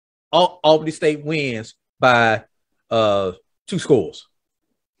 Albany State wins by 2 scores.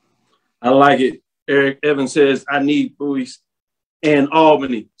 I like it. Eric Evans says, I need Bowie and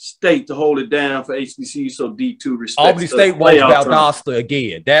Albany State to hold it down for HBCU so D2 respects Albany State wants Valdosta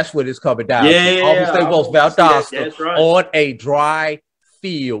again. That's what it's coming down to. Albany State wants Valdosta on a dry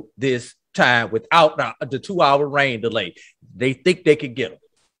field this time without the 2-hour rain delay. They think they can get them.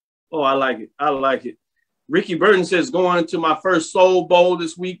 Oh, I like it. I like it. Ricky Burton says, going to my first Soul Bowl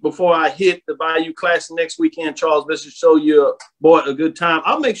this week before I hit the Bayou Classic next weekend. Charles, best to show your boy a good time.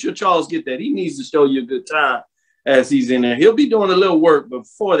 I'll make sure Charles get that. He needs to show you a good time as he's in there. He'll be doing a little work, but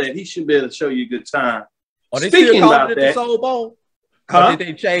before that, he should be able to show you a good time. Are they still calling it the Soul Bowl? Or did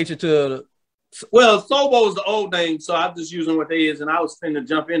they change it to Well, Soul Bowl is the old name, so I'm just using what they is, and I was finna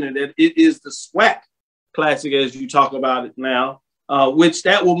jump into that. It is the SWAC Classic as you talk about it now. Which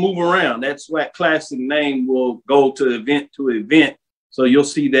that will move around. That SWAC Classic name will go to event to event. So you'll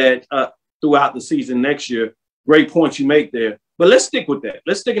see that throughout the season next year. Great points you make there. But let's stick with that.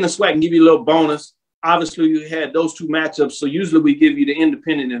 Let's stick in the SWAC and give you a little bonus. Obviously, you had those 2 matchups. So usually we give you the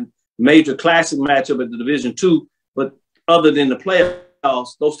independent and major classic matchup at the Division II. But other than the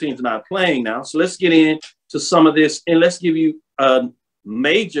playoffs, those teams are not playing now. So let's get into some of this. And let's give you a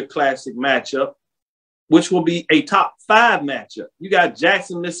major classic matchup, which will be a top 5 matchup. You got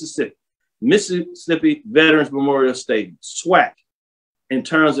Jackson, Mississippi Veterans Memorial Stadium, SWAC. In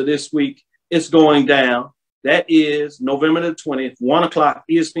terms of this week, it's going down. That is November the 20th, 1 o'clock,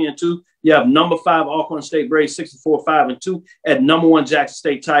 ESPN2. You have number 5 Alcorn State Braves, 64-5-2 at number 1 Jackson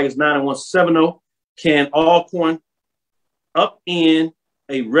State Tigers, 9-1-7-0. Can Alcorn up in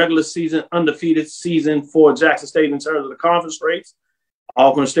a regular season, undefeated season for Jackson State in terms of the conference race?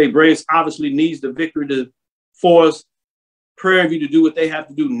 Alcorn State Braves obviously needs the victory to force Prairie View to do what they have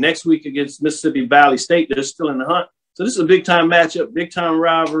to do next week against Mississippi Valley State. They're still in the hunt. So this is a big-time matchup, big-time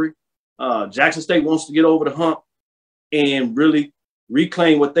rivalry. Jackson State wants to get over the hump and really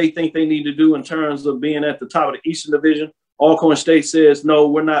reclaim what they think they need to do in terms of being at the top of the Eastern Division. Alcorn State says, no,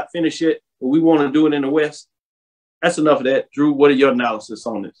 we're not finished yet, but we want to do it in the West. That's enough of that. Drew, what are your analysis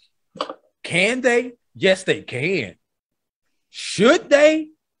on this? Can they? Yes, they can. Should they?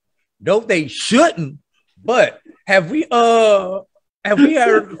 No, they shouldn't. But have we heard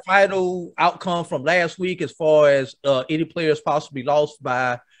the final outcome from last week as far as any players possibly lost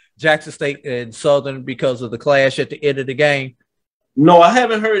by Jackson State and Southern because of the clash at the end of the game? No, I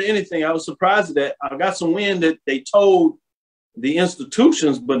haven't heard anything. I was surprised at that. I got some wind that they told the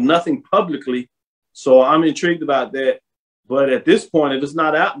institutions, but nothing publicly. So I'm intrigued about that. But at this point, if it's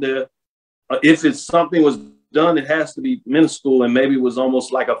not out there, if it's something was done, it has to be minuscule and maybe it was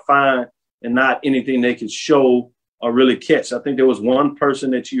almost like a fine and not anything they could show or really catch. I think there was one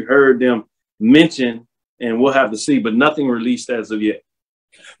person that you heard them mention, and we'll have to see, but nothing released as of yet.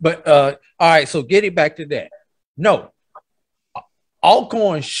 But all right, so getting back to that, no,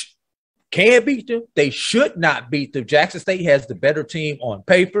 Alcorn can beat them. They should not beat them. Jackson State has the better team on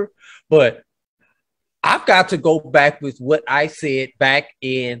paper, but I've got to go back with what I said back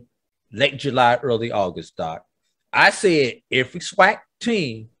in late July, early August, Doc. I said every SWAC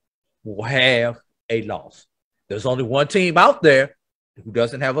team will have a loss. There's only one team out there who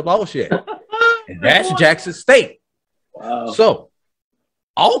doesn't have a loss yet, and that's Jackson State. Wow. So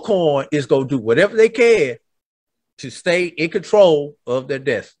Alcorn is going to do whatever they can to stay in control of their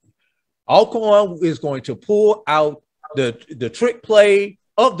destiny. Alcorn is going to pull out the trick play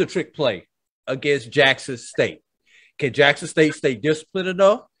of the trick play against Jackson State. Can Jackson State stay disciplined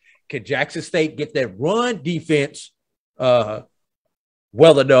enough? Can Jackson State get that run defense well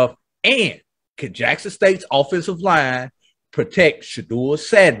enough? And can Jackson State's offensive line protect Shador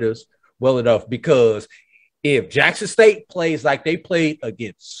Sanders well enough? Because if Jackson State plays like they played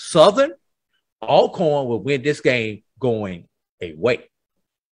against Southern, Alcorn will win this game going away.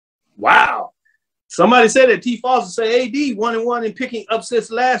 Wow. Somebody said that T. Foster say AD 1-1 in picking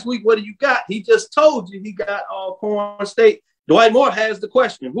upsets last week. What do you got? He just told you he got Alcorn State. Dwight Moore has the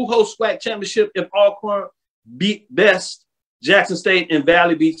question. Who hosts SWAC championship if Alcorn beat best Jackson State and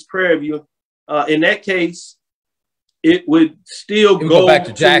Valley beats Prairie View? In that case, it would still go back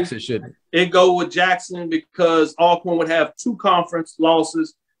to Jackson, shouldn't it? It go with Jackson because Alcorn would have 2 conference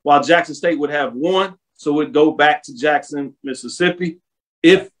losses while Jackson State would have 1. So it would go back to Jackson, Mississippi.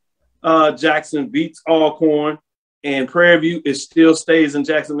 If Jackson beats Alcorn and Prairie View, it still stays in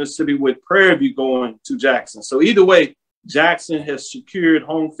Jackson, Mississippi with Prairie View going to Jackson. So either way, Jackson has secured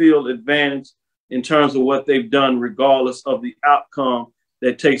home field advantage in terms of what they've done regardless of the outcome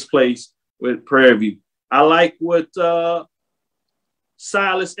that takes place with Prairie View. I like what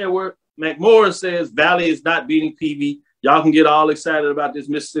Silas Edward McMorris says. Valley is not beating PV. Y'all can get all excited about this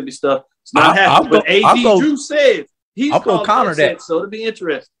Mississippi stuff. It's not happening. But AD Drew said he's called that, so it'll be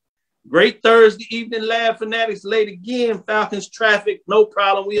interesting. Great Thursday evening, Lab Fanatics. Late again, Falcons traffic. No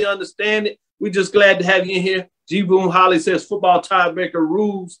problem. We understand it. We're just glad to have you in here. G. Boom Holly says football tiebreaker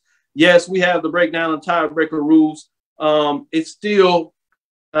rules. Yes, we have the breakdown of tiebreaker rules. It's still,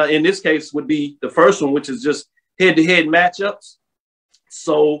 in this case, would be the first one, which is just head-to-head matchups.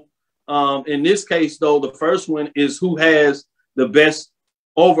 So in this case, though, the first one is who has the best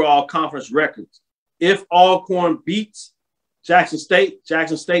overall conference records. If Alcorn beats Jackson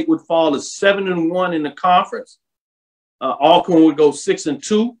State would fall to 7-1 in the conference. Alcorn would go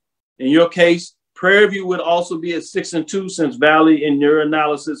 6-2. In your case, Prairie View would also be at 6-2 since Valley, in your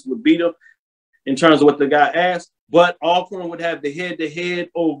analysis, would beat them in terms of what the guy asked. But Alcorn would have the head-to-head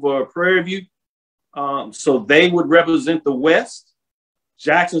over Prairie View. So they would represent the West.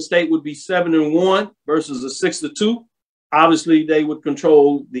 Jackson State would be 7-1 versus a 6-2. Obviously, they would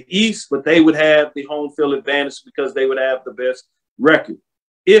control the East, but they would have the home field advantage because they would have the best record.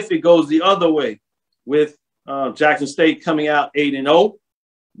 If it goes the other way, with Jackson State coming out 8-0,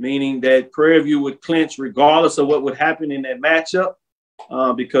 meaning that Prairie View would clinch regardless of what would happen in that matchup,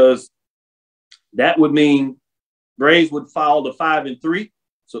 because that would mean Braves would fall to 5-3.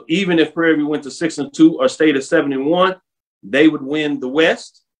 So even if Prairie View went to 6-2 or stayed at 7-1, they would win the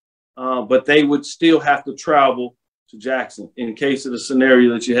West, but they would still have to travel to Jackson in case of the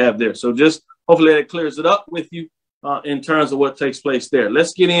scenario that you have there. So just hopefully that clears it up with you in terms of what takes place there.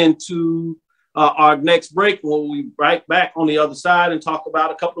 Let's get into our next break. We'll be right back on the other side and talk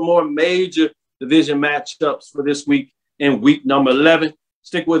about a couple more major division matchups for this week in week number 11.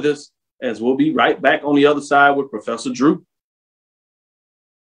 Stick with us as we'll be right back on the other side with Professor Drew.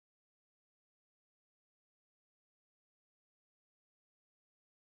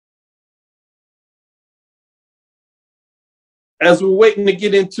 As we're waiting to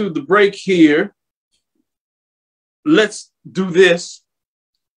get into the break here, let's do this.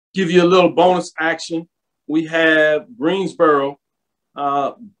 Give you a little bonus action. We have Greensboro,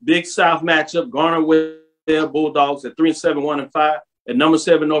 Big South matchup, Garner with their Bulldogs at 3-7, 1-5. At number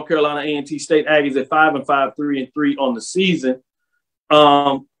 7, North Carolina A&T State Aggies at 5-5, 3-3 on the season.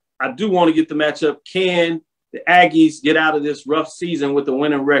 I do want to get the matchup. Can the Aggies get out of this rough season with a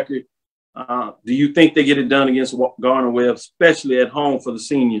winning record? Do you think they get it done against Garner-Webb, especially at home for the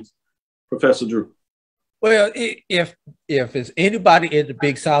seniors, Professor Drew? Well, if it's anybody in the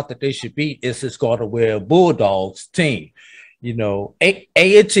Big South that they should beat, it's this Garner-Webb Bulldogs team. You know,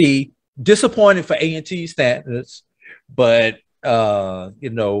 A&T, disappointed for A&T standards, but you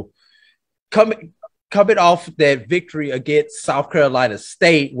know, coming off that victory against South Carolina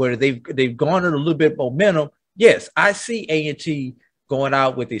State, where they've garnered a little bit of momentum. Yes, I see A&T going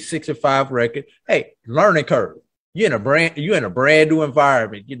out with a 6-5 record. Hey, learning curve. You're in a brand new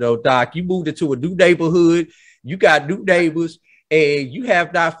environment. You know, Doc, you moved into a new neighborhood. You got new neighbors, and you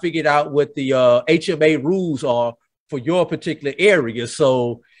have not figured out what the HMA rules are for your particular area.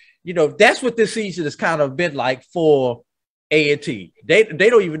 So, you know, that's what this season has kind of been like for A&T. They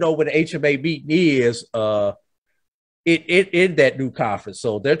don't even know what an HMA meeting is in that new conference.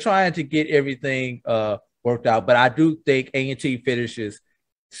 So they're trying to get everything worked out. But I do think A&T finishes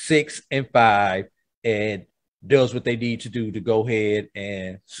 6-5 and does what they need to do to go ahead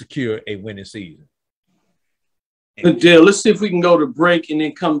and secure a winning season. Good deal. Let's see if we can go to break and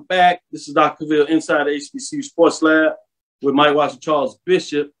then come back. This is Dr. Cavil inside the HBCU Sports Lab with Mike Watson, Charles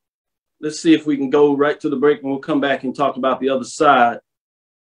Bishop. Let's see if we can go right to the break, and we'll come back and talk about the other side.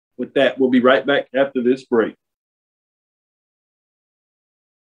 With that, we'll be right back after this break.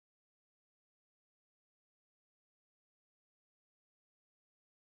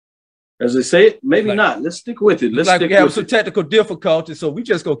 As they say it, maybe not. Let's stick with it. Let's stick with it. We have some technical difficulties, so we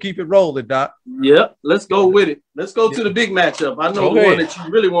just gonna keep it rolling, Doc. Yeah, let's go with it. Let's go to the big matchup. I know the one that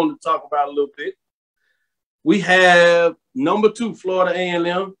you really wanted to talk about a little bit. We have number 2, Florida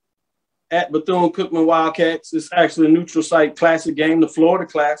A&M at Bethune-Cookman Wildcats. It's actually a neutral site classic game, the Florida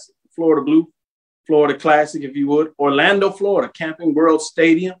Classic, Florida Blue, Florida Classic, if you would. Orlando, Florida, Camping World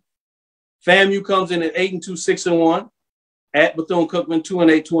Stadium. FAMU comes in at 8-2, 6-1. At Bethune-Cookman,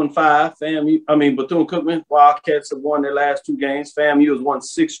 2-8, 2-5. Bethune-Cookman Wildcats have won their last 2 games. FAMU has won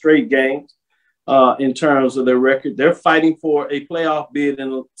 6 straight games in terms of their record. They're fighting for a playoff bid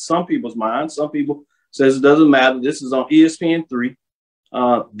in some people's minds. Some people says it doesn't matter. This is on ESPN3.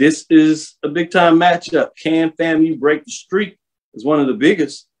 This is a big-time matchup. Can FAMU break the streak? Is one of the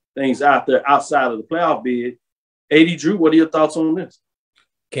biggest things out there outside of the playoff bid. AD Drew, what are your thoughts on this?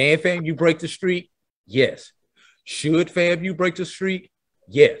 Can FAMU break the streak? Yes. Should FAMU break the streak?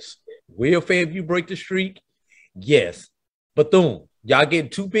 Yes. Will FAMU break the streak? Yes. Bethune, y'all getting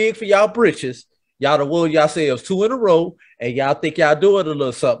too big for y'all britches. Y'all done won yourselves 2 in a row, and y'all think y'all doing a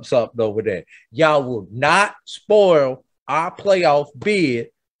little something over there. Y'all will not spoil our playoff bid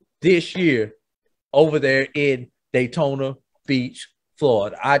this year over there in Daytona Beach,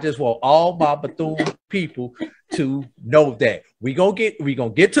 Florida. I just want all my Bethune people to know that we gonna get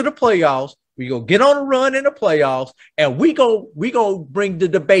to the playoffs. We gonna get on a run in the playoffs, and we gonna bring the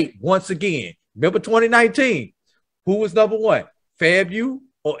debate once again. Remember 2019? Who was number one, FAMU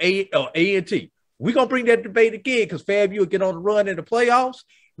or A&T? We're going to bring that debate again because FAMU will get on the run in the playoffs.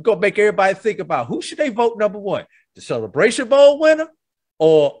 We're going to make everybody think about who should they vote number one, the Celebration Bowl winner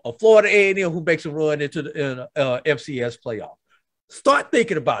or a Florida A&M who makes a run into the FCS playoff. Start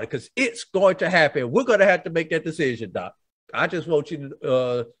thinking about it because it's going to happen. We're going to have to make that decision, Doc. I just want you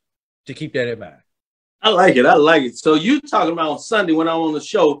to keep that in mind. I like it. I like it. So you talking about on Sunday when I'm on the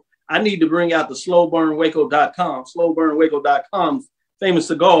show, I need to bring out the slowburnwaco.com's famous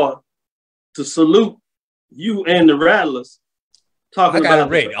cigar to salute you and the Rattlers. I got it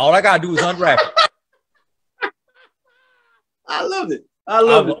ready. All I got to do is unwrap it. I love it. I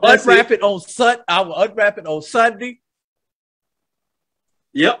will unwrap it on Sunday.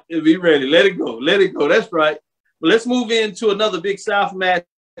 Yep, it'll be ready. Let it go. Let it go. That's right. Well, let's move into another Big South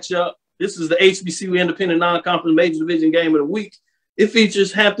matchup. This is the HBCU Independent Non-Conference Major Division game of the week. It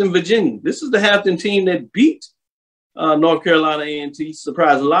features Hampton, Virginia. This is the Hampton team that beat North Carolina A&T,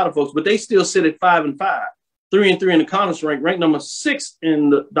 surprised a lot of folks, but they still sit at 5-5, 3-3 in the conference ranked number 6 in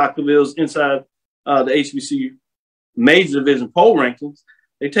the Dr. Bill's inside the HBCU Major Division poll rankings.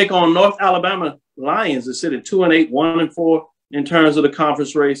 They take on North Alabama Lions that sit at 2-8, 1-4 in terms of the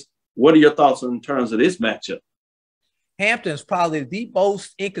conference race. What are your thoughts in terms of this matchup? Hampton's probably the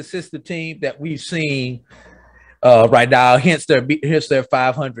most inconsistent team that we've seen right now, hence their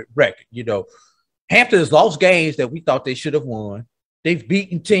 500 record. You know, Hampton has lost games that we thought they should have won. They've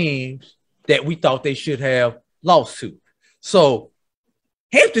beaten teams that we thought they should have lost to. So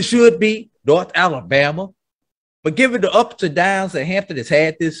Hampton should beat North Alabama, but given the ups and downs that Hampton has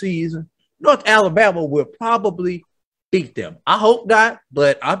had this season, North Alabama will probably beat them. I hope not,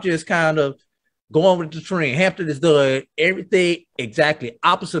 but I'm just kind of going with the trend. Hampton has done everything exactly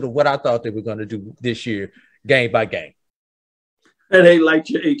opposite of what I thought they were going to do this year, game by game. That ain't like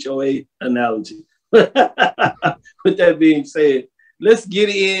your HOA analogy. With that being said, let's get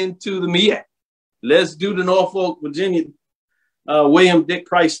into the MEAC. Let's do the Norfolk, Virginia, William Dick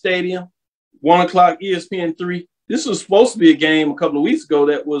Price Stadium, 1 o'clock, ESPN3. This was supposed to be a game a couple of weeks ago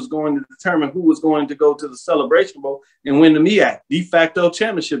that was going to determine who was going to go to the Celebration Bowl and win the MEAC de facto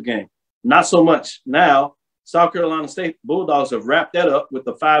championship game. Not so much now. South Carolina State Bulldogs have wrapped that up with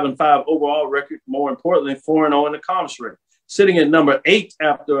the 5-5 overall record. More importantly, 4-0 in the conference record, sitting at number 8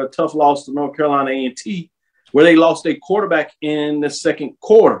 after a tough loss to North Carolina A&T, where they lost a quarterback in the second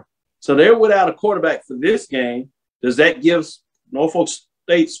quarter. So they're without a quarterback for this game. Does that give Norfolk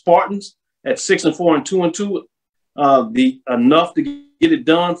State Spartans at 6-4 and 2-2 the enough to get it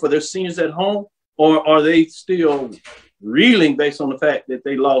done for their seniors at home, or are they still reeling based on the fact that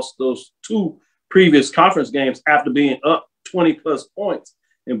they lost those 2 previous conference games after being up 20-plus points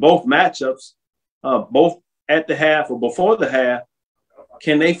in both matchups, both at the half or before the half?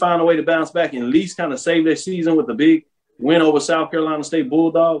 Can they find a way to bounce back and at least kind of save their season with a big win over South Carolina State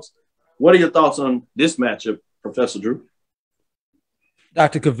Bulldogs? What are your thoughts on this matchup, Professor Drew?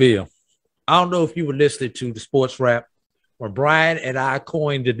 Dr. Cavil, I don't know if you were listening to the sports rap when Brian and I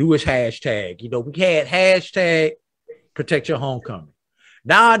coined the newest hashtag. You know, we had hashtag protect your homecoming.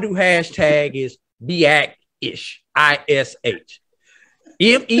 Now our new hashtag is MEAC-ish, I-S-H.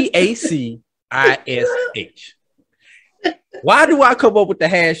 MEAC-ISH. Why do I come up with the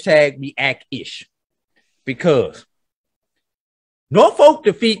hashtag MEAC-ish? Because Norfolk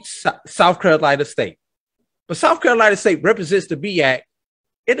defeats South Carolina State, but South Carolina State represents the MEAC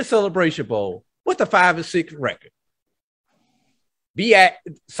in the Celebration Bowl with a 5-6 record. MEAC,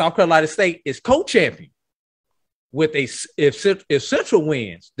 South Carolina State is co-champion with if Central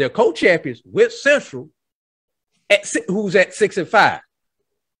wins, they're co-champions with Central, who's at 6-5.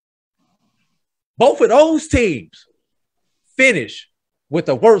 Both of those teams finish with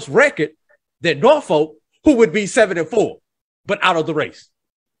a worse record than Norfolk, who would be 7-4, but out of the race.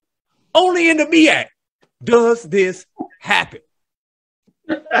 Only in the MEAC does this happen.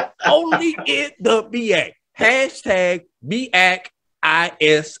 Only in the MEAC. Hashtag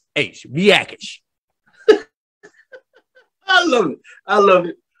MEAC-ISH. MEAC-ish. I love it. I love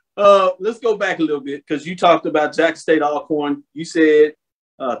it. Let's go back a little bit because you talked about Jackson State Alcorn. You said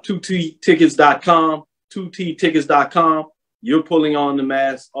 2ttickets.com, 2ttickets.com. You're pulling on the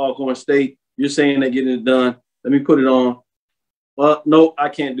mask, Alcorn State. You're saying they're getting it done. Let me put it on. Well, no, I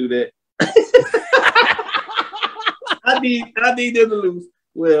can't do that. I need them to lose.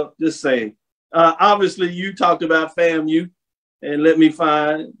 Well, just saying. Obviously, you talked about FAMU, and let me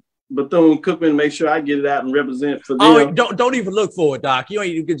find Bethune-Cookman, make sure I get it out and represent for them. Oh, don't even look for it, Doc.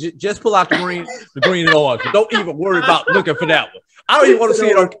 You can just pull out the green and orange. Don't even worry about looking for that one. I don't even want to see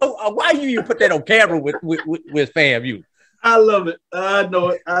it on. Why you even put that on camera with FAMU? I love it. I know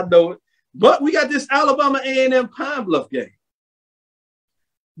it. But we got this Alabama A&M Pine Bluff game.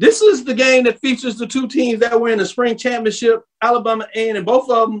 This is the game that features the two teams that were in the spring championship. Alabama A&M, both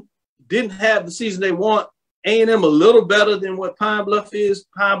of them didn't have the season they want. A&M a little better than what Pine Bluff is.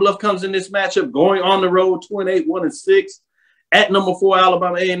 Pine Bluff comes in this matchup going on the road 2-8, 1-6. At number 4,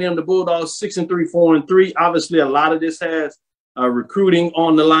 Alabama A&M, the Bulldogs 6-3, 4-3. Obviously, a lot of this has recruiting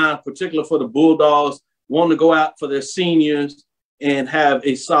on the line, particularly for the Bulldogs, wanting to go out for their seniors and have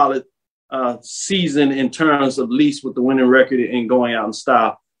a solid season in terms of least with the winning record and going out in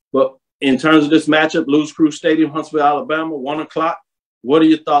style. But in terms of this matchup, Louis Crew Stadium, Huntsville, Alabama, 1 o'clock. What are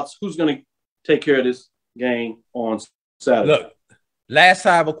your thoughts? Who's going to take care of this game on Saturday? Look, last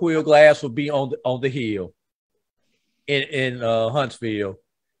time Aquil Glass would be on the hill in Huntsville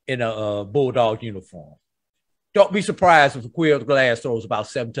in a Bulldog uniform. Don't be surprised if Aquil Glass throws about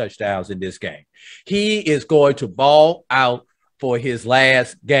 7 touchdowns in this game. He is going to ball out for his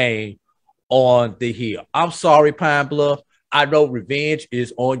last game on the hill. I'm sorry, Pine Bluff. I know revenge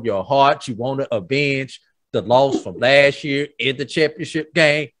is on your heart. You want to avenge the loss from last year in the championship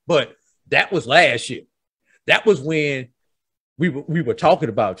game, but that was last year. That was when we were talking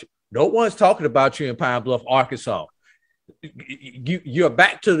about you. No one's talking about you in Pine Bluff, Arkansas. You're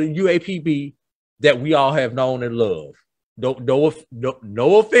back to the UAPB that we all have known and loved.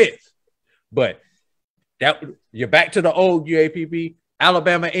 No offense, but that you're back to the old UAPB.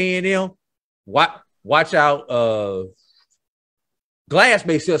 Alabama A&M. Watch out. Glass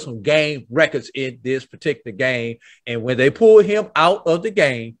may set some game records in this particular game, and when they pull him out of the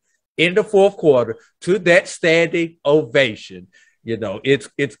game in the fourth quarter to that standing ovation,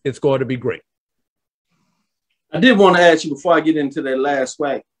 it's going to be great. I did want to ask you before I get into that last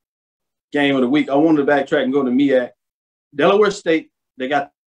SWAC game of the week. I wanted to backtrack and go to MEAC. Delaware State, they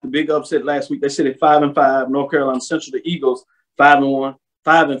got the big upset last week. They sit at 5-5. North Carolina Central, the Eagles, 5-1,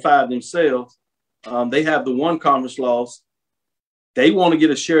 5-5 themselves. They have the one conference loss. They want to get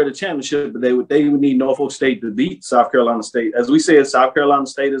a share of the championship, but they would need Norfolk State to beat South Carolina State. As we said, South Carolina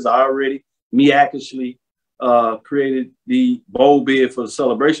State has already MEAC created the bowl bid for the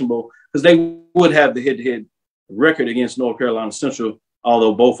Celebration Bowl because they would have the head-to-head record against North Carolina Central,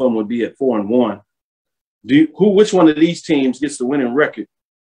 although both of them would be at 4-1. Which one of these teams gets the winning record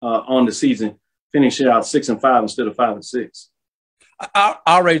on the season, finishing out 6-5 instead of 5-6? I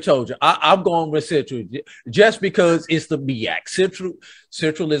already told you. I'm going with Central just because it's the MEAC.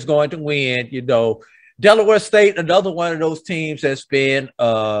 Central is going to win. Delaware State, another one of those teams that's been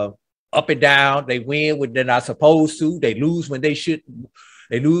up and down. They win when they're not supposed to. They lose when they should.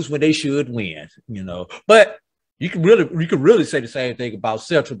 They lose when they should win. But you can really say the same thing about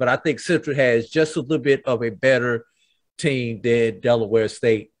Central. But I think Central has just a little bit of a better team than Delaware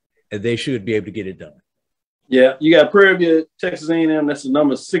State, and they should be able to get it done. Yeah, you got Prairie View, Texas A&M. That's the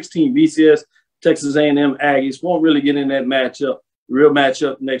number 16 BCS. Texas A&M Aggies won't really get in that matchup. The real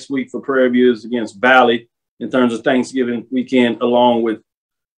matchup next week for Prairie View is against Valley in terms of Thanksgiving weekend, along with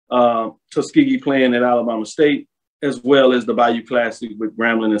Tuskegee playing at Alabama State, as well as the Bayou Classic with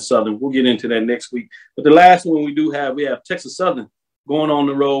Grambling and Southern. We'll get into that next week. But the last one we have Texas Southern going on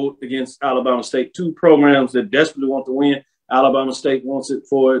the road against Alabama State. Two programs that desperately want to win. Alabama State wants it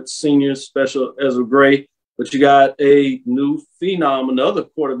for its seniors, Special Ezra Gray. But you got a new phenom, another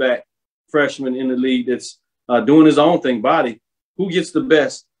quarterback freshman in the league that's doing his own thing, Body. Who gets the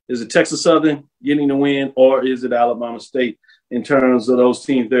best? Is it Texas Southern getting the win, or is it Alabama State in terms of those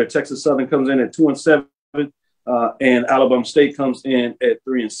teams there? Texas Southern comes in at 2-7, and Alabama State comes in at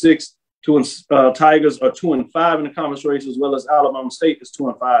 3-6. Tigers are 2-5 in the conference race, as well as Alabama State is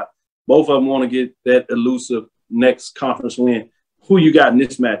 2-5. Both of them want to get that elusive next conference win. Who you got in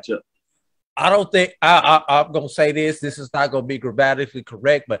this matchup? I don't think I'm going to say this. This is not going to be grammatically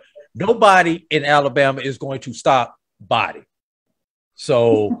correct, but nobody in Alabama is going to stop Body.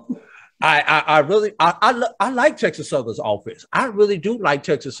 So I like Texas Southern's offense. I really do like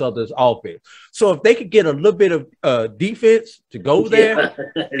Texas Southern's offense. So if they could get a little bit of defense to go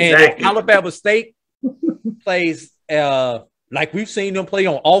there, exactly. And if Alabama State plays like we've seen them play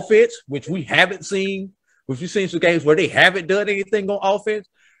on offense, which we haven't seen if you've seen some games where they haven't done anything on offense,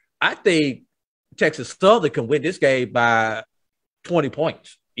 I think Texas Southern can win this game by 20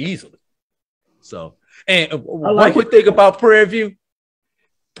 points easily. So, and one quick thing about Prairie View.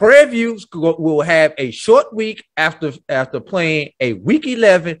 Prairie View will have a short week after playing a Week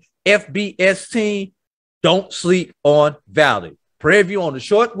 11 FBS team. Don't sleep on Valley. Prairie View on a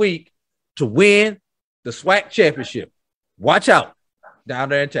short week to win the SWAC championship. Watch out down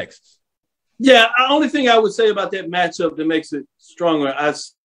there in Texas. Yeah, the only thing I would say about that matchup that makes it stronger, I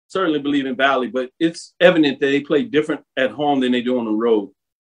certainly believe in Valley, but it's evident that they play different at home than they do on the road.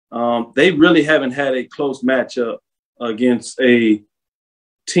 They really haven't had a close matchup against a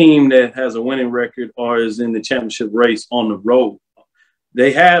team that has a winning record or is in the championship race on the road.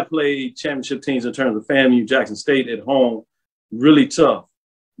 They have played championship teams in terms of FAMU, Jackson State at home, really tough,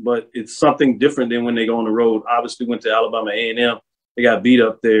 but it's something different than when they go on the road. Obviously went to Alabama A&M. They got beat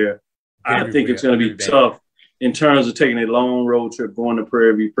up there. I think it's going to be tough in terms of taking a long road trip going to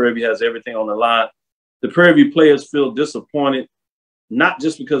Prairie View. Prairie View has everything on the line. The Prairie View players feel disappointed, not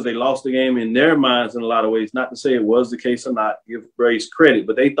just because they lost the game in their minds in a lot of ways, not to say it was the case or not, give Braves credit,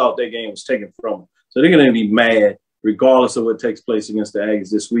 but they thought their game was taken from them. So they're going to be mad regardless of what takes place against the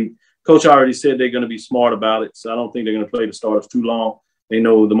Aggies this week. Coach already said they're going to be smart about it, so I don't think they're going to play the starters too long. They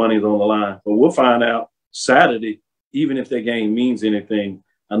know the money's on the line. But we'll find out Saturday, even if their game means anything.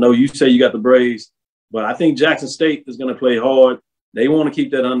 I know you say you got the Braves, but I think Jackson State is going to play hard. They want to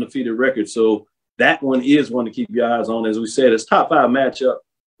keep that undefeated record, so that one is one to keep your eyes on. As we said, it's top 5 matchup.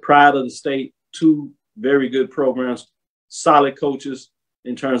 Pride of the state, 2 very good programs, solid coaches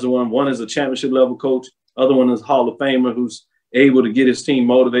in terms of one. One is a championship level coach. Other one is Hall of Famer who's able to get his team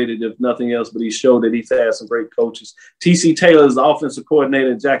motivated, if nothing else, but he showed that he's had some great coaches. T.C. Taylor is the offensive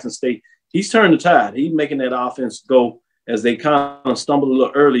coordinator at Jackson State. He's turned the tide. He's making that offense go as they kind of stumbled a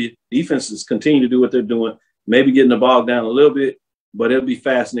little earlier. Defenses continue to do what they're doing, maybe getting the ball down a little bit, but it'll be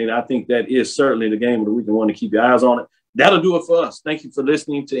fascinating. I think that is certainly the game of the week and want to keep your eyes on it. That'll do it for us. Thank you for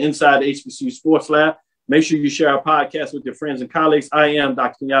listening to Inside the HBCU Sports Lab. Make sure you share our podcast with your friends and colleagues. I am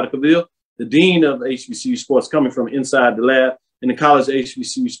Dr. Cavil, the Dean of HBCU Sports, coming from inside the lab in the College of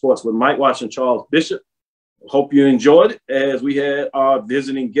HBCU Sports with Mike Watson and Charles Bishop. Hope you enjoyed it as we had our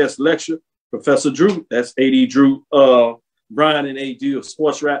visiting guest lecturer, Professor Drew. That's AD Drew, Brian and AD of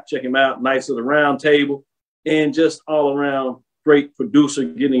Sports Rap. Check him out. Nice of the round table and just all around great producer,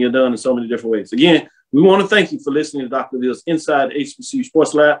 getting it done in so many different ways. Again, we want to thank you for listening to Dr. Ville's Inside HBCU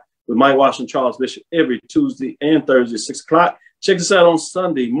Sports Lab with Mike Watson and Charles Bishop every Tuesday and Thursday at 6 o'clock. Check us out on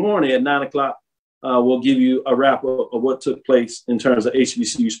Sunday morning at 9 o'clock. We'll give you a wrap up of what took place in terms of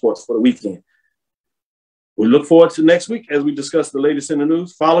HBCU sports for the weekend. We look forward to next week as we discuss the latest in the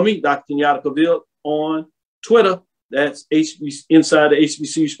news. Follow me, Dr. Kenyatta Cavil, on Twitter. That's Inside the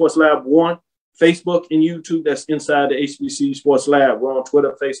HBCU Sports Lab 1. Facebook and YouTube, that's Inside the HBCU Sports Lab. We're on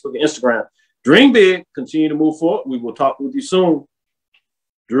Twitter, Facebook, and Instagram. Dream big. Continue to move forward. We will talk with you soon.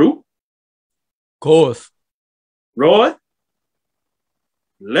 Drew? Of course. Roy?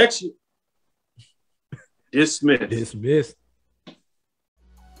 Lecture? Dismissed. Dismissed.